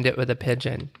letters and send it with a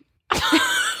pigeon.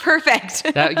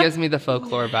 Perfect. That gives me the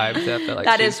folklore vibes. I feel like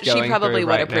That she's is, she going probably through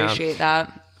would right now. appreciate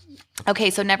that. Okay,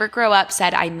 so Never Grow Up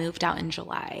said, I moved out in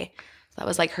July. That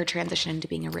was like her transition into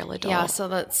being a real adult. Yeah, so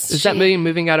that's Is that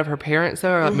moving out of her parents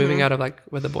though, or moving out of like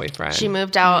with a boyfriend? she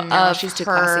moved out of she's too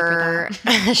classy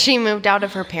for she moved out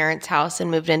of her parents' house and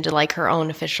moved into like her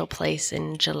own official place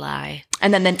in July.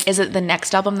 And then is it the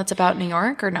next album that's about New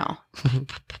York or no?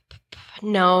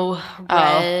 No,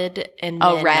 Red and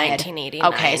then Red.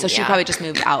 1989. Okay, so she probably just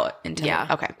moved out into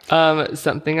okay.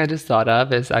 Something I just thought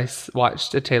of is I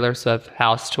watched a Taylor Swift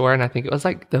house tour, and I think it was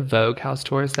like the Vogue house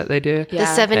tours that they do. The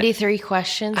 73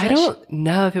 questions. I don't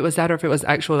know if it was that or if it was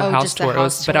actual house just the tour.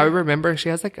 house But I tour? remember she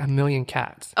has like 1 million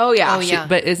cats. Oh, yeah. yeah.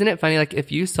 But isn't it funny? Like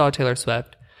if you saw Taylor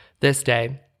Swift this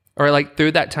day, or like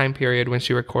through that time period when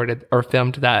she recorded or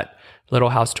filmed that little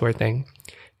house tour thing,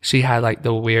 she had like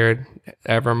the weird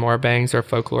Evermore bangs or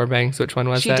folklore bangs. Which one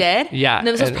was She that? did? Yeah. And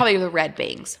this was and- probably the red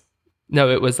bangs. no,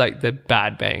 it was like the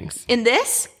bad bangs. In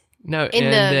this? No, In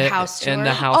the house tour? In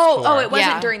the house tour. Oh, it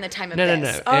wasn't Yeah. during the time of No,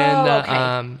 this. no. In the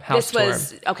okay. house This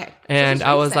was, tour. okay. And This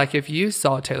I was recent. like, if you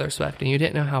saw Taylor Swift and you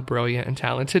didn't know how brilliant and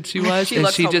talented she was, She and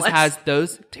looks she just homeless. has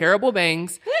those terrible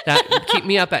bangs that keep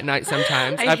me up at night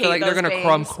sometimes. I I, feel hate like they're those going to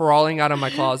come bangs. crawling out of my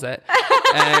closet.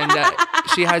 And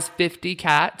she has 50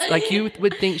 cats. Like you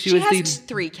would think she was has the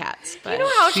 3 cats. But You know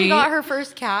how she She- got her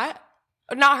first cat?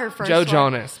 Not her first Joe one.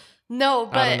 Jonas. No,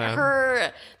 but don't know.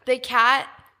 the cat,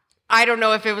 I don't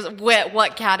know if it was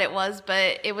what cat it was,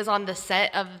 but it was on the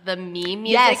set of the Me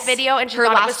music Yes, video, and she her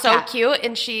thought it last was so cat. cute,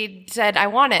 and she said, I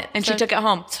want it. and So she took it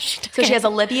home. So she has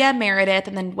Olivia, Meredith,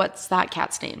 and then what's that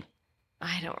cat's name?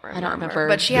 I don't remember. remember.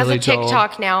 But she has Billy a Joel.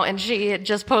 TikTok now, and she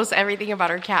just posts everything about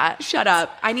her cat. Shut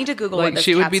up. I need to Google what Like this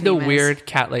she would cat's be the name is. weird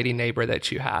cat lady neighbor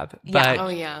that you have. Yeah. But Oh,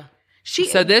 yeah.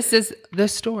 so this is the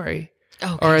story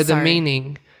Okay, or the sorry.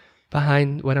 meaning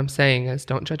behind what I'm saying is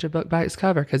don't judge a book by its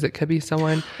cover because it could be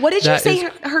someone. What did you that say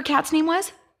is- her cat's name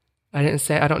was? I didn't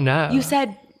say. I don't know. You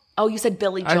said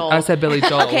Billy Joel. I said Billy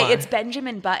Joel. Okay, Why? it's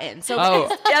Benjamin Button. So Oh.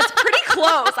 that's pretty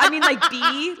close. I mean, like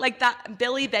B, like that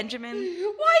Billy Benjamin.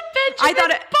 Why Benjamin I thought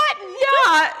it. Button?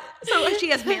 Yeah. So she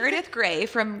has Meredith Grey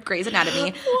from Grey's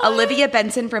Anatomy. Olivia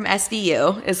Benson from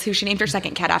SVU is who she named her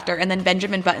second cat after, and then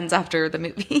Benjamin Button's after the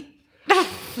movie.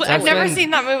 I've never when-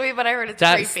 seen that movie, but I heard it's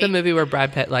That's creepy. the movie where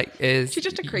Brad Pitt like is She's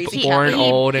just a crazy born cat.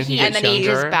 old and he and gets then he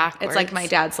younger. goes backwards. It's like my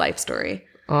dad's life story.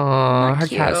 Aw, her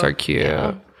cute. cats are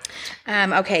cute.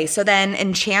 Okay, so then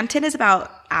Enchanted is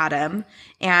about Adam,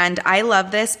 and I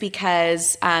love this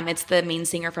because it's the main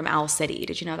singer from Owl City.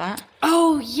 Did you know that?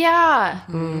 Oh, yeah.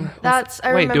 That's,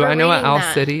 I Wait, remember do I know what reading Owl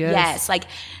that. City is? Yes, like,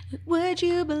 would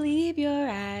you believe your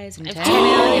eyes and turn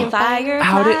out in fireflies?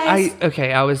 How did I?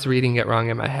 Okay, I was reading it wrong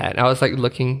in my head. I was like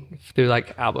looking through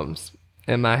like albums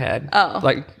in my head. Oh.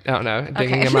 Like I don't know,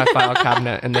 digging Okay. in my file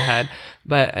cabinet in the head.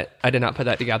 But I did not put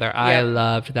that together. I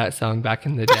loved that song back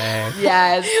in the day.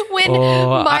 Yes. When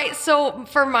Oh, so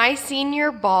for my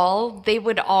senior ball, they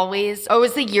would always, it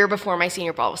was the year before my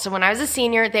senior ball. So when I was a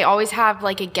senior, they always have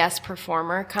like a guest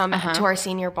performer come to our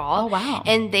senior ball. Oh, wow.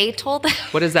 And they told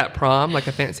What is that, prom? Like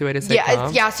a fancy way to say yeah,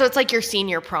 prom? yeah. So it's like your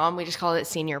senior prom. We just call it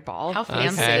senior ball. How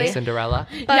fancy. Okay, Cinderella.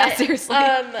 Yeah, seriously.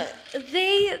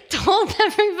 They told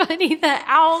everybody that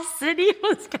Owl City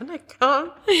was gonna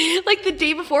come like the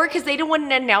day before because they didn't want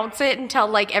to announce it until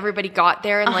like everybody got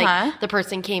there and like the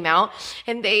person came out,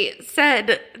 and they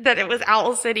said that it was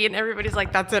Owl City, and everybody's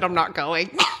like, "That's it, I'm not going."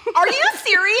 Are you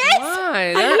serious?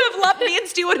 Why? I would have loved me and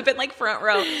Stu would have been like front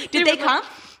row. Did they come?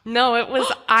 No, it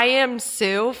was I Am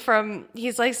Sue from,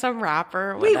 he's like some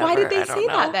rapper. Wait, why did whatever, they I don't say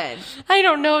know. that then? I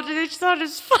don't know. They just thought it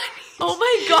was funny. Oh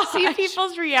my gosh. See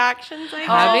people's reactions.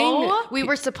 We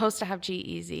were supposed to have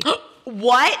G-Eazy.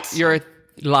 What? You're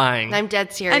lying. I'm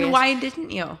dead serious. And why didn't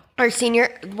you? Our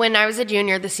senior, when I was a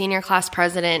junior, the senior class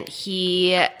president,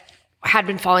 he had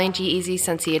been following G-Eazy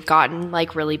since he had gotten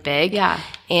like really big. Yeah.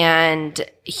 And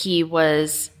he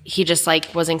just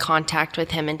like was in contact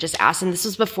with him and just asked, and this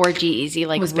was before G-Eazy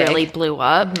like Was really big. blew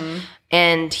up.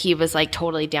 And he was like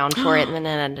totally down for it, and then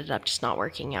it ended up just not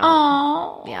working out.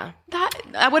 Oh. Yeah.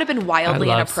 That would have been wildly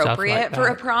I love stuff inappropriate like for a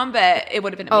that. prom, but it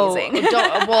would have been Oh, amazing.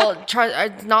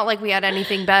 it's not like we had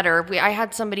anything better. I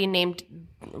had somebody named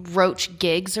Roach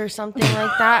Gigs or something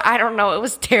like that. I don't know. It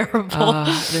was terrible.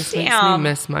 This makes me Damn.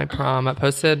 miss my prom. I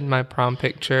posted my prom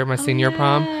picture, my senior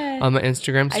prom, on my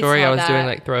Instagram story. saw I was doing that.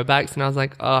 like throwbacks, and I was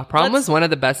like, prom was one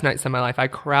of the best nights of my life. I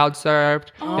crowd surfed.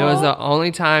 It was the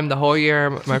only time the whole year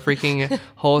my freaking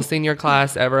whole senior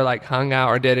class ever like hung out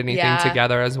or did anything Yeah.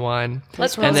 together as one.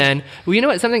 Let's and roast- then, you know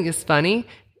what? Something is funny.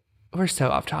 We're so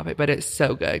off topic, but it's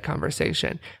so good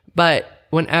conversation. But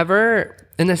whenever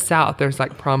in the South there's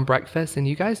like prom breakfast, and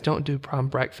you guys don't do prom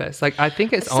breakfast. Like I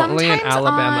think it's only in Sometimes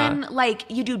Alabama. like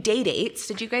you do day dates.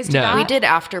 Did you guys do No. that? We did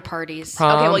after parties.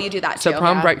 Prom- Okay, well, you do that So too.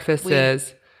 prom Yeah. breakfast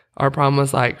is, our prom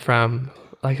was like from,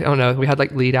 like, I don't know, we had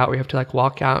like lead out where you have to like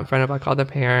walk out in front of like all the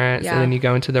parents, Yeah. and then you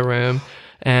go into the room.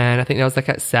 And I think that was like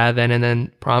at 7, and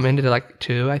then prom ended at like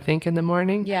 2, I think, in the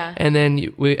morning. Yeah. And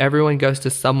then everyone goes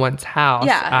to someone's house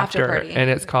Yeah, after after, party. and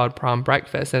it's called prom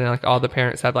breakfast. And then like all the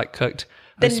parents have like cooked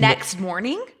The next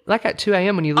morning? like at 2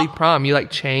 a.m. when you leave prom, you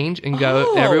like change and go.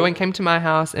 Oh. Everyone came to my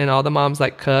house, and all the moms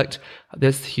like cooked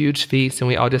this huge feast, and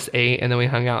we all just ate, and then we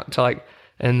hung out until like,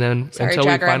 and then Sorry, until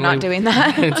Jagger, we I'm finally not doing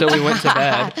that. until we went to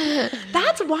bed.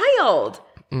 That's wild.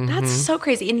 That's so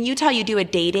crazy. In Utah, you do a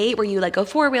day date where you like go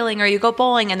 4-wheeling or you go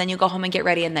bowling, and then you go home and get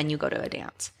ready, and then you go to a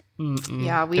dance.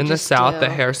 Yeah, we In the just South, do. the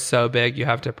hair's so big, you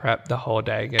have to prep the whole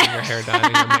day getting your hair done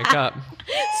and your makeup.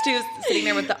 Stu's sitting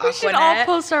there with the We should all Aquanet.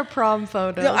 post our prom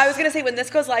photos. No, I was gonna say, when this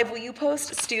goes live, will you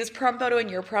post Stu's prom photo and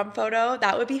your prom photo?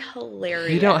 That would be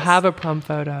hilarious. You don't have a prom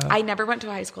photo. I never went to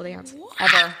a high school dance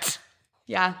ever.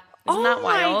 Yeah, isn't that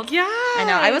wild? Yeah, I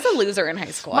know. I was a loser in high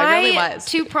school. My I really was.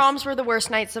 2 proms were the worst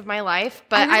nights of my life,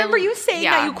 but I remember you saying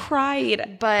that you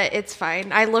cried. But it's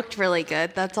fine. I looked really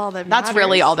good. That's all that matters. That's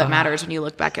really all that matters when you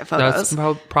look back at photos.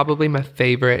 That's probably my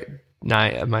favorite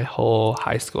night of my whole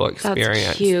high school experience.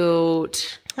 That's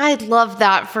cute. I'd love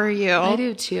that for you. I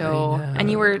do too. And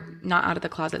you were not out of the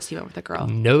closet, so you went with a girl.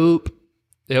 Nope.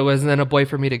 There wasn't a boy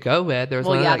for me to go with. There was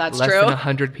Well, only yeah, like that's less true. than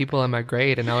 100 people in my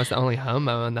grade, and I was the only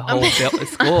homo in the whole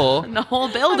school. The whole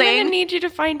I'm gonna building. need you to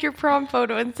find your prom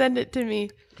photo and send it to me.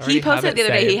 Already He have posted it the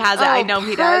other day. He saved. has it. I know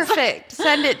he does. Perfect.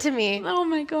 Send it to me. Oh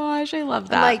my gosh, I love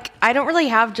that. Like, I don't really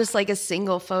have just like a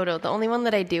single photo. The only one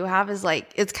that I do have is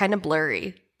like, it's kind of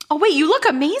blurry. oh wait, you look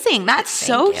amazing. That's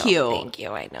so Thank you. cute. Thank you.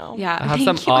 I know. Yeah, I have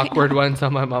thank some you. I awkward know. ones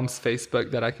on my mom's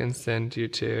Facebook that I can send you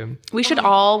to. We should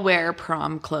all wear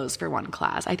prom clothes for one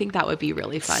class. I think that would be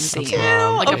really fun. Seeing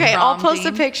like a Okay, I'll prom post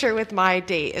a theme. picture with my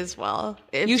date as well.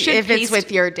 If, You should if it's paste-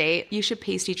 with your date. You should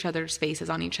paste each other's faces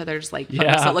on each other's like photos,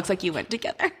 Yeah. so it looks like you went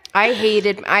together. I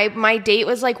hated my date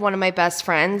was like one of my best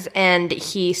friends, and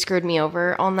he screwed me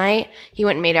over all night. He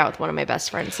went and made out with one of my best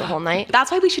friends the whole night.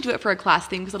 That's why we should do it for a class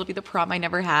theme, because it'll be the prom I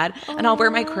never had, and I'll wear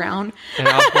my crown. And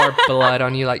I'll pour blood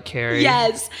on you like Carrie.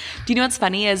 Yes. Do you know what's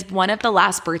funny is one of the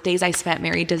last birthdays I spent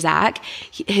married to Zach,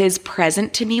 his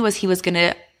present to me was he was going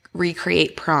to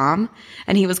recreate prom,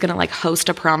 and he was going to like host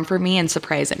a prom for me, and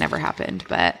surprise, it never happened.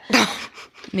 But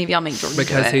maybe I'll make Jordan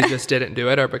Because do he it. just didn't do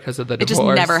it, or because of the It divorce?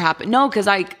 just never happened. No, because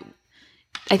I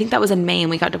think that was in May, and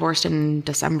we got divorced in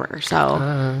December.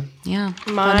 So yeah,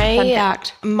 fun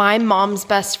fact. My mom's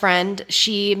best friend,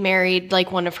 she married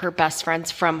like one of her best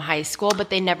friends from high school, but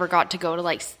they never got to go to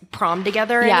like prom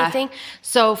together or Yeah. anything.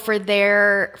 So for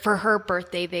her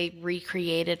birthday, they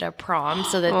recreated a prom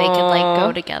so that they could like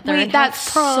go together. Wait, and have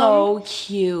that's prom. so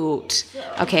cute.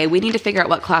 Okay, we need to figure out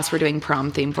what class we're doing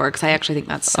prom theme for, because I actually think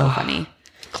that's so funny.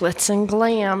 glitz and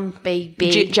glam,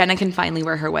 baby. Jenna can finally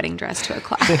wear her wedding dress to a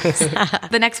class.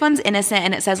 The next one's innocent,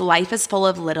 and it says, "Life is full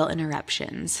of little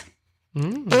interruptions."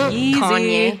 Easy.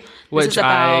 Kanye. This Which is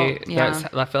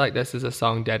about, I feel like this is a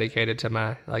song dedicated to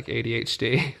my like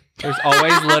ADHD. There's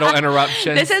always little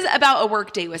interruptions. This is about a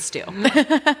work day with Stu.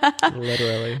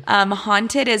 literally.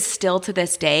 Haunted is still to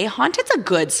this day. Haunted's a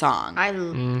good song. I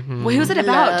Well, who's it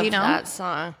about? Do you know? that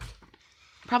song?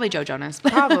 Probably Joe Jonas.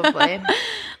 Probably.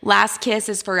 Last Kiss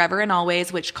is Forever and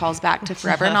Always, which calls back to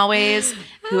Forever and Always,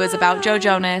 who is about Joe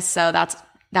Jonas. So that's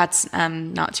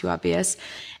not too obvious.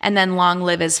 And then Long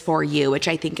Live is For You, which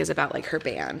I think is about like her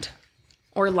band.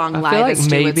 Or Long I Live, feel like as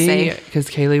Stu would maybe say. because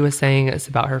Kaylee was saying it's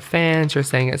about her fans, or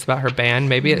saying it's about her band.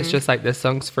 Maybe it's just like this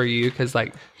song's for you because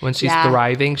like when she's Yeah.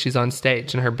 thriving, she's on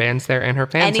stage and her band's there and her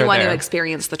fans Anyone are who there.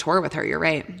 experienced the tour with her, you're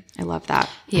right. I love that.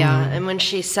 Yeah, and when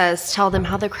she says, "Tell them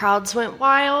how the crowds went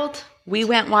wild." We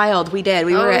went wild. We did.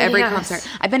 We were at every yes. concert.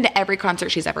 I've been to every concert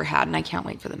she's ever had, and I can't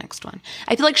wait for the next one.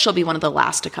 I feel like she'll be one of the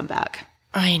last to come back.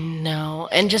 I know,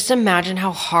 and just imagine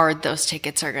how hard those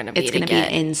tickets are going to be. It's going to get.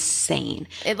 be insane.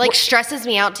 It like stresses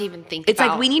me out to even think. It's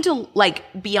about. like we need to like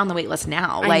be on the wait list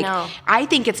now. I Like know. I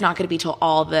think it's not going to be till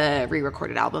all the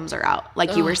re-recorded albums are out,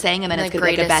 like you were saying, and then the it's going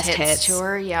to be like a best greatest hits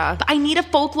tour. Yeah, But I need a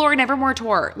Folklore and Evermore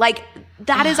tour. Like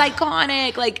that is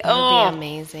iconic. Like that would be oh,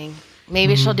 amazing.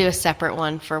 Maybe she'll do a separate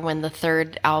one for when the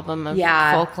third album of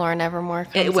Yeah. Folklore and Evermore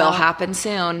comes it will out. happen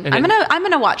soon. And I'm it-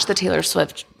 gonna watch the Taylor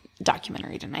Swift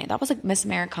documentary tonight. That was like Miss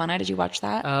Americana. Did you watch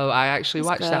that? Oh, I actually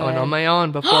watched that one good. on my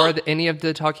own before any of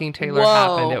the Talking Taylor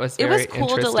happened. It was very cool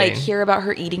interesting. to like hear about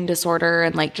her eating disorder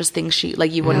and like just things she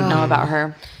like you wouldn't know about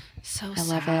her. So I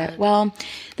love it. Well,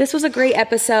 this was a great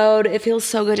episode. It feels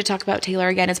so good to talk about Taylor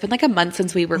again. It's been like a month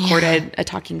since we recorded a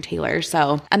Talking Taylor.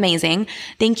 So amazing.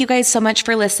 Thank you guys so much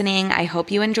for listening. I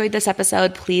hope you enjoyed this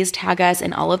episode. Please tag us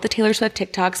in all of the Taylor Swift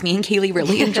TikToks. Me and Kaylee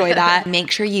really enjoy that.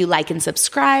 Make sure you like and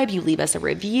subscribe. You leave us a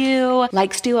review.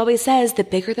 Like Stu always says, the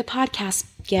bigger the podcast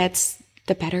gets,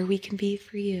 the better we can be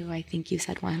for you. I think you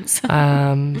said once. You're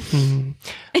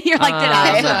like, did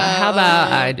I? How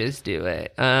about I just do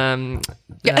it?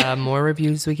 The more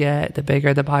reviews we get, the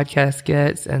bigger the podcast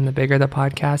gets, and the bigger the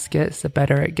podcast gets, the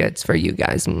better it gets for you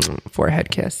guys. Forehead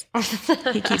kiss.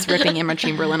 He keeps ripping Emma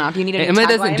Chamberlain off. You need a new Emma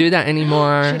doesn't do that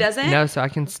anymore. She doesn't? No, so I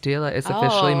can steal it. It's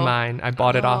officially mine. I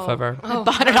bought it off of her.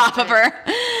 Bought it off of her.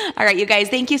 All right, you guys,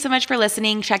 thank you so much for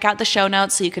listening. Check out the show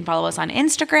notes so you can follow us on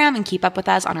Instagram and keep up with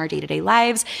us on our day-to-day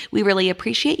lives. We really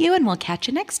appreciate you, and we'll catch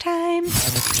you next time.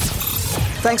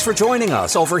 Thanks for joining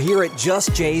us over here at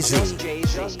Just Jay-Z.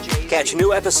 Catch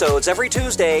new episodes every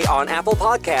Tuesday on Apple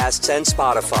Podcasts and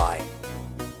Spotify.